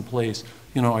process in place,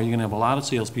 you know, are you going to have a lot of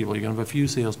salespeople? Are you going to have a few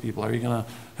salespeople? Are you going to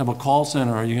have a call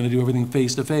center? Are you going to do everything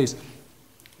face to face?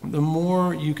 The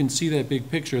more you can see that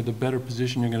big picture, the better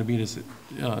position you're going to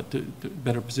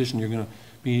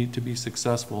be to be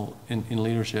successful in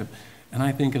leadership. And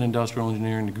I think an industrial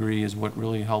engineering degree is what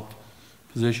really helped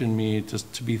position me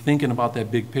to be thinking about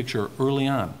that big picture early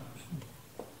on.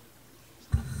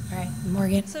 All right,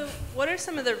 Morgan. So what are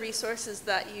some of the resources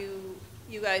that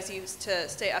you guys use to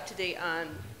stay up to date on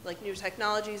like new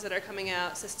technologies that are coming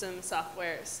out, systems,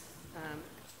 softwares,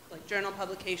 like journal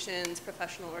publications,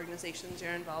 professional organizations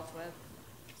you're involved with,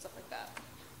 stuff like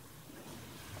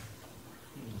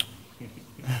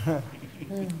that?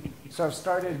 So I've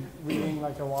started reading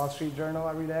like the Wall Street Journal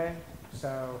every day.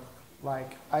 So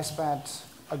like I spent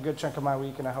a good chunk of my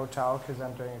week in a hotel because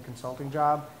I'm doing a consulting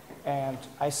job. And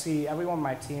I see everyone on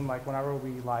my team, like whenever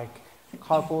we like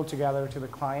carpool together to the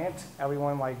client,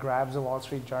 everyone like grabs the Wall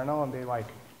Street Journal and they like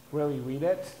really read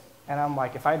it. And I'm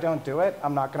like, if I don't do it,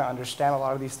 I'm not going to understand a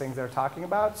lot of these things they're talking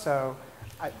about. So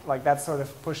like that's sort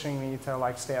of pushing me to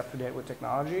like stay up to date with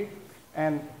technology.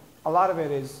 And a lot of it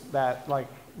is that like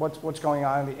what's going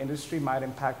on in the industry might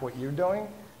impact what you're doing.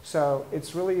 So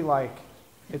it's really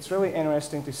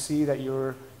interesting to see that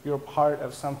you're part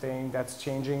of something that's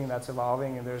changing, that's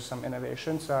evolving, and there's some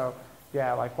innovation. So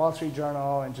yeah, like Wall Street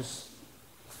Journal, and just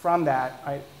from that,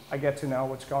 I get to know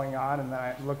what's going on, and then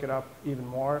I look it up even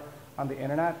more on the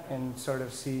internet and sort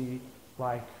of see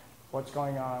like what's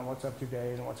going on, what's up to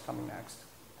date, and what's coming next.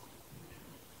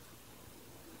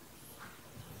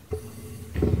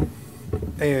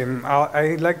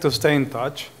 I like to stay in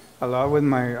touch a lot with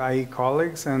my IE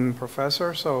colleagues and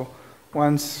professors. So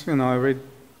once, you know,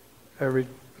 every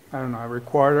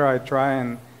quarter I try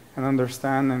and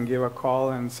understand and give a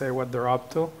call and say what they're up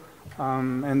to.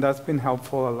 And that's been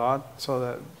helpful a lot, so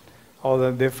that all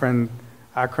the different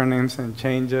acronyms and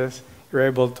changes, you're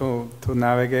able to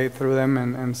navigate through them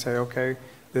and say, okay,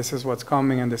 this is what's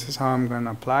coming and this is how I'm going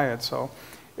to apply it. So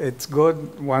it's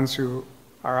good once you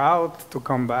are out to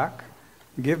come back,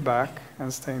 give back,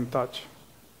 and stay in touch.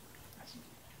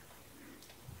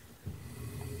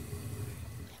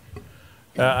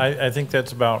 I think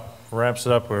that's about wraps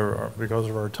it up because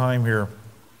of our time here.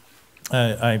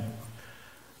 I'm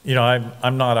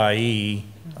not IE.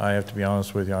 I have to be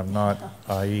honest with you, I'm not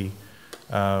IE.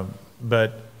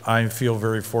 But I feel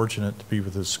very fortunate to be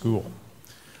with this school.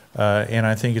 And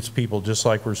I think it's people just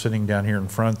like we're sitting down here in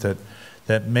front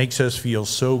that makes us feel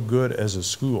so good as a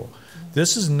school.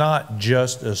 This is not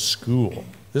just a school.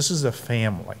 This is a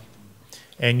family.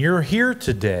 And you're here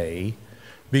today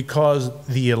because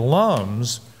the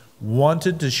alums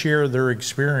wanted to share their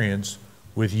experience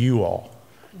with you all,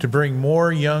 to bring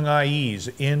more young IEs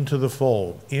into the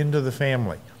fold, into the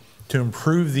family, to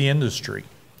improve the industry,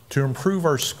 to improve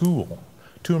our school,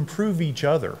 to improve each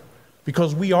other,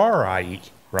 because we are IE,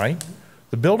 right?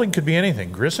 The building could be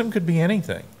anything, Grissom could be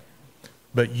anything,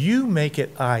 but you make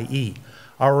it IE.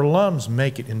 Our alums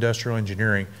make it industrial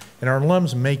engineering, and our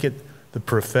alums make it the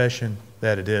profession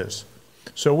that it is.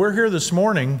 So we're here this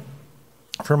morning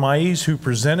from IEs who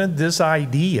presented this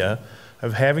idea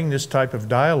of having this type of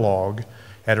dialogue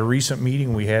at a recent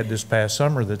meeting we had this past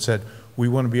summer that said, we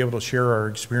want to be able to share our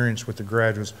experience with the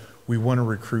graduates. We want to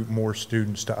recruit more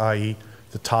students to IE,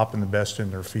 the top and the best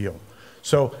in their field.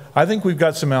 So I think we've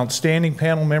got some outstanding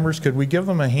panel members. Could we give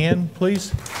them a hand,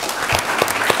 please?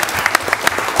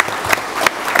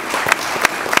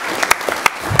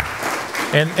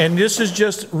 And this is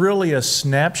just really a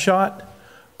snapshot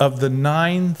of the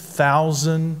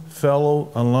 9,000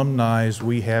 fellow alumni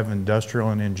we have in industrial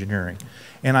and engineering.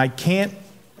 And I can't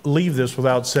leave this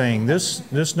without saying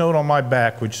this note on my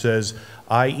back, which says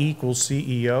I equals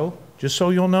CEO, just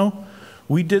so you'll know.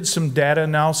 We did some data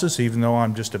analysis, even though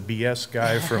I'm just a BS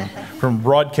guy from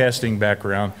broadcasting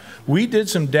background. We did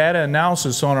some data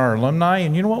analysis on our alumni,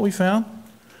 and you know what we found?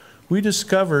 We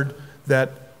discovered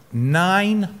that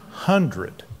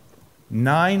 900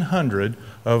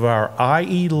 of our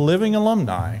IE living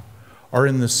alumni are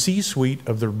in the C-suite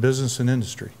of their business and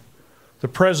industry. The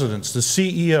presidents, the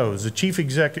CEOs, the chief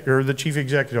executive, the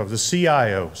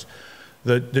CIOs,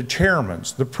 the chairmen,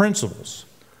 the principals,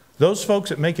 those folks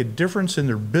that make a difference in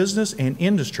their business and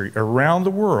industry around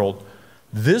the world.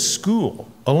 This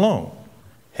school alone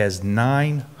has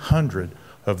 900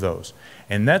 of those.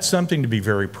 And that's something to be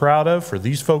very proud of for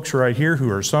these folks right here who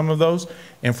are some of those,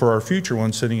 and for our future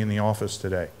ones sitting in the office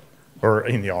today. Or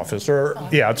in the office, or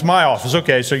yeah, it's my office.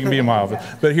 Okay, so you can be in my office.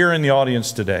 But here in the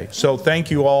audience today. So thank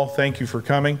you all. Thank you for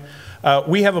coming.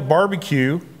 We have a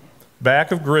barbecue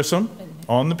back of Grissom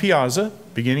on the piazza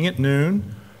beginning at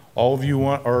noon. All of you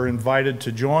are invited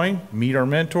to join, meet our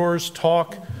mentors,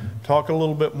 talk a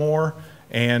little bit more.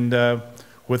 And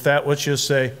with that, let's just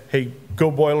say, hey, go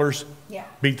Boilers,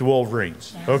 beat the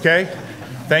Wolverines. Okay?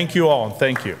 Thank you all, and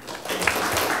thank you.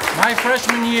 My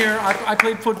freshman year, I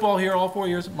played football here all 4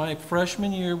 years. My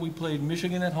freshman year, we played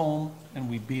Michigan at home, and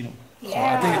we beat them. So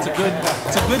I think it's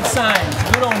a good sign. It's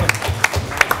a good omen.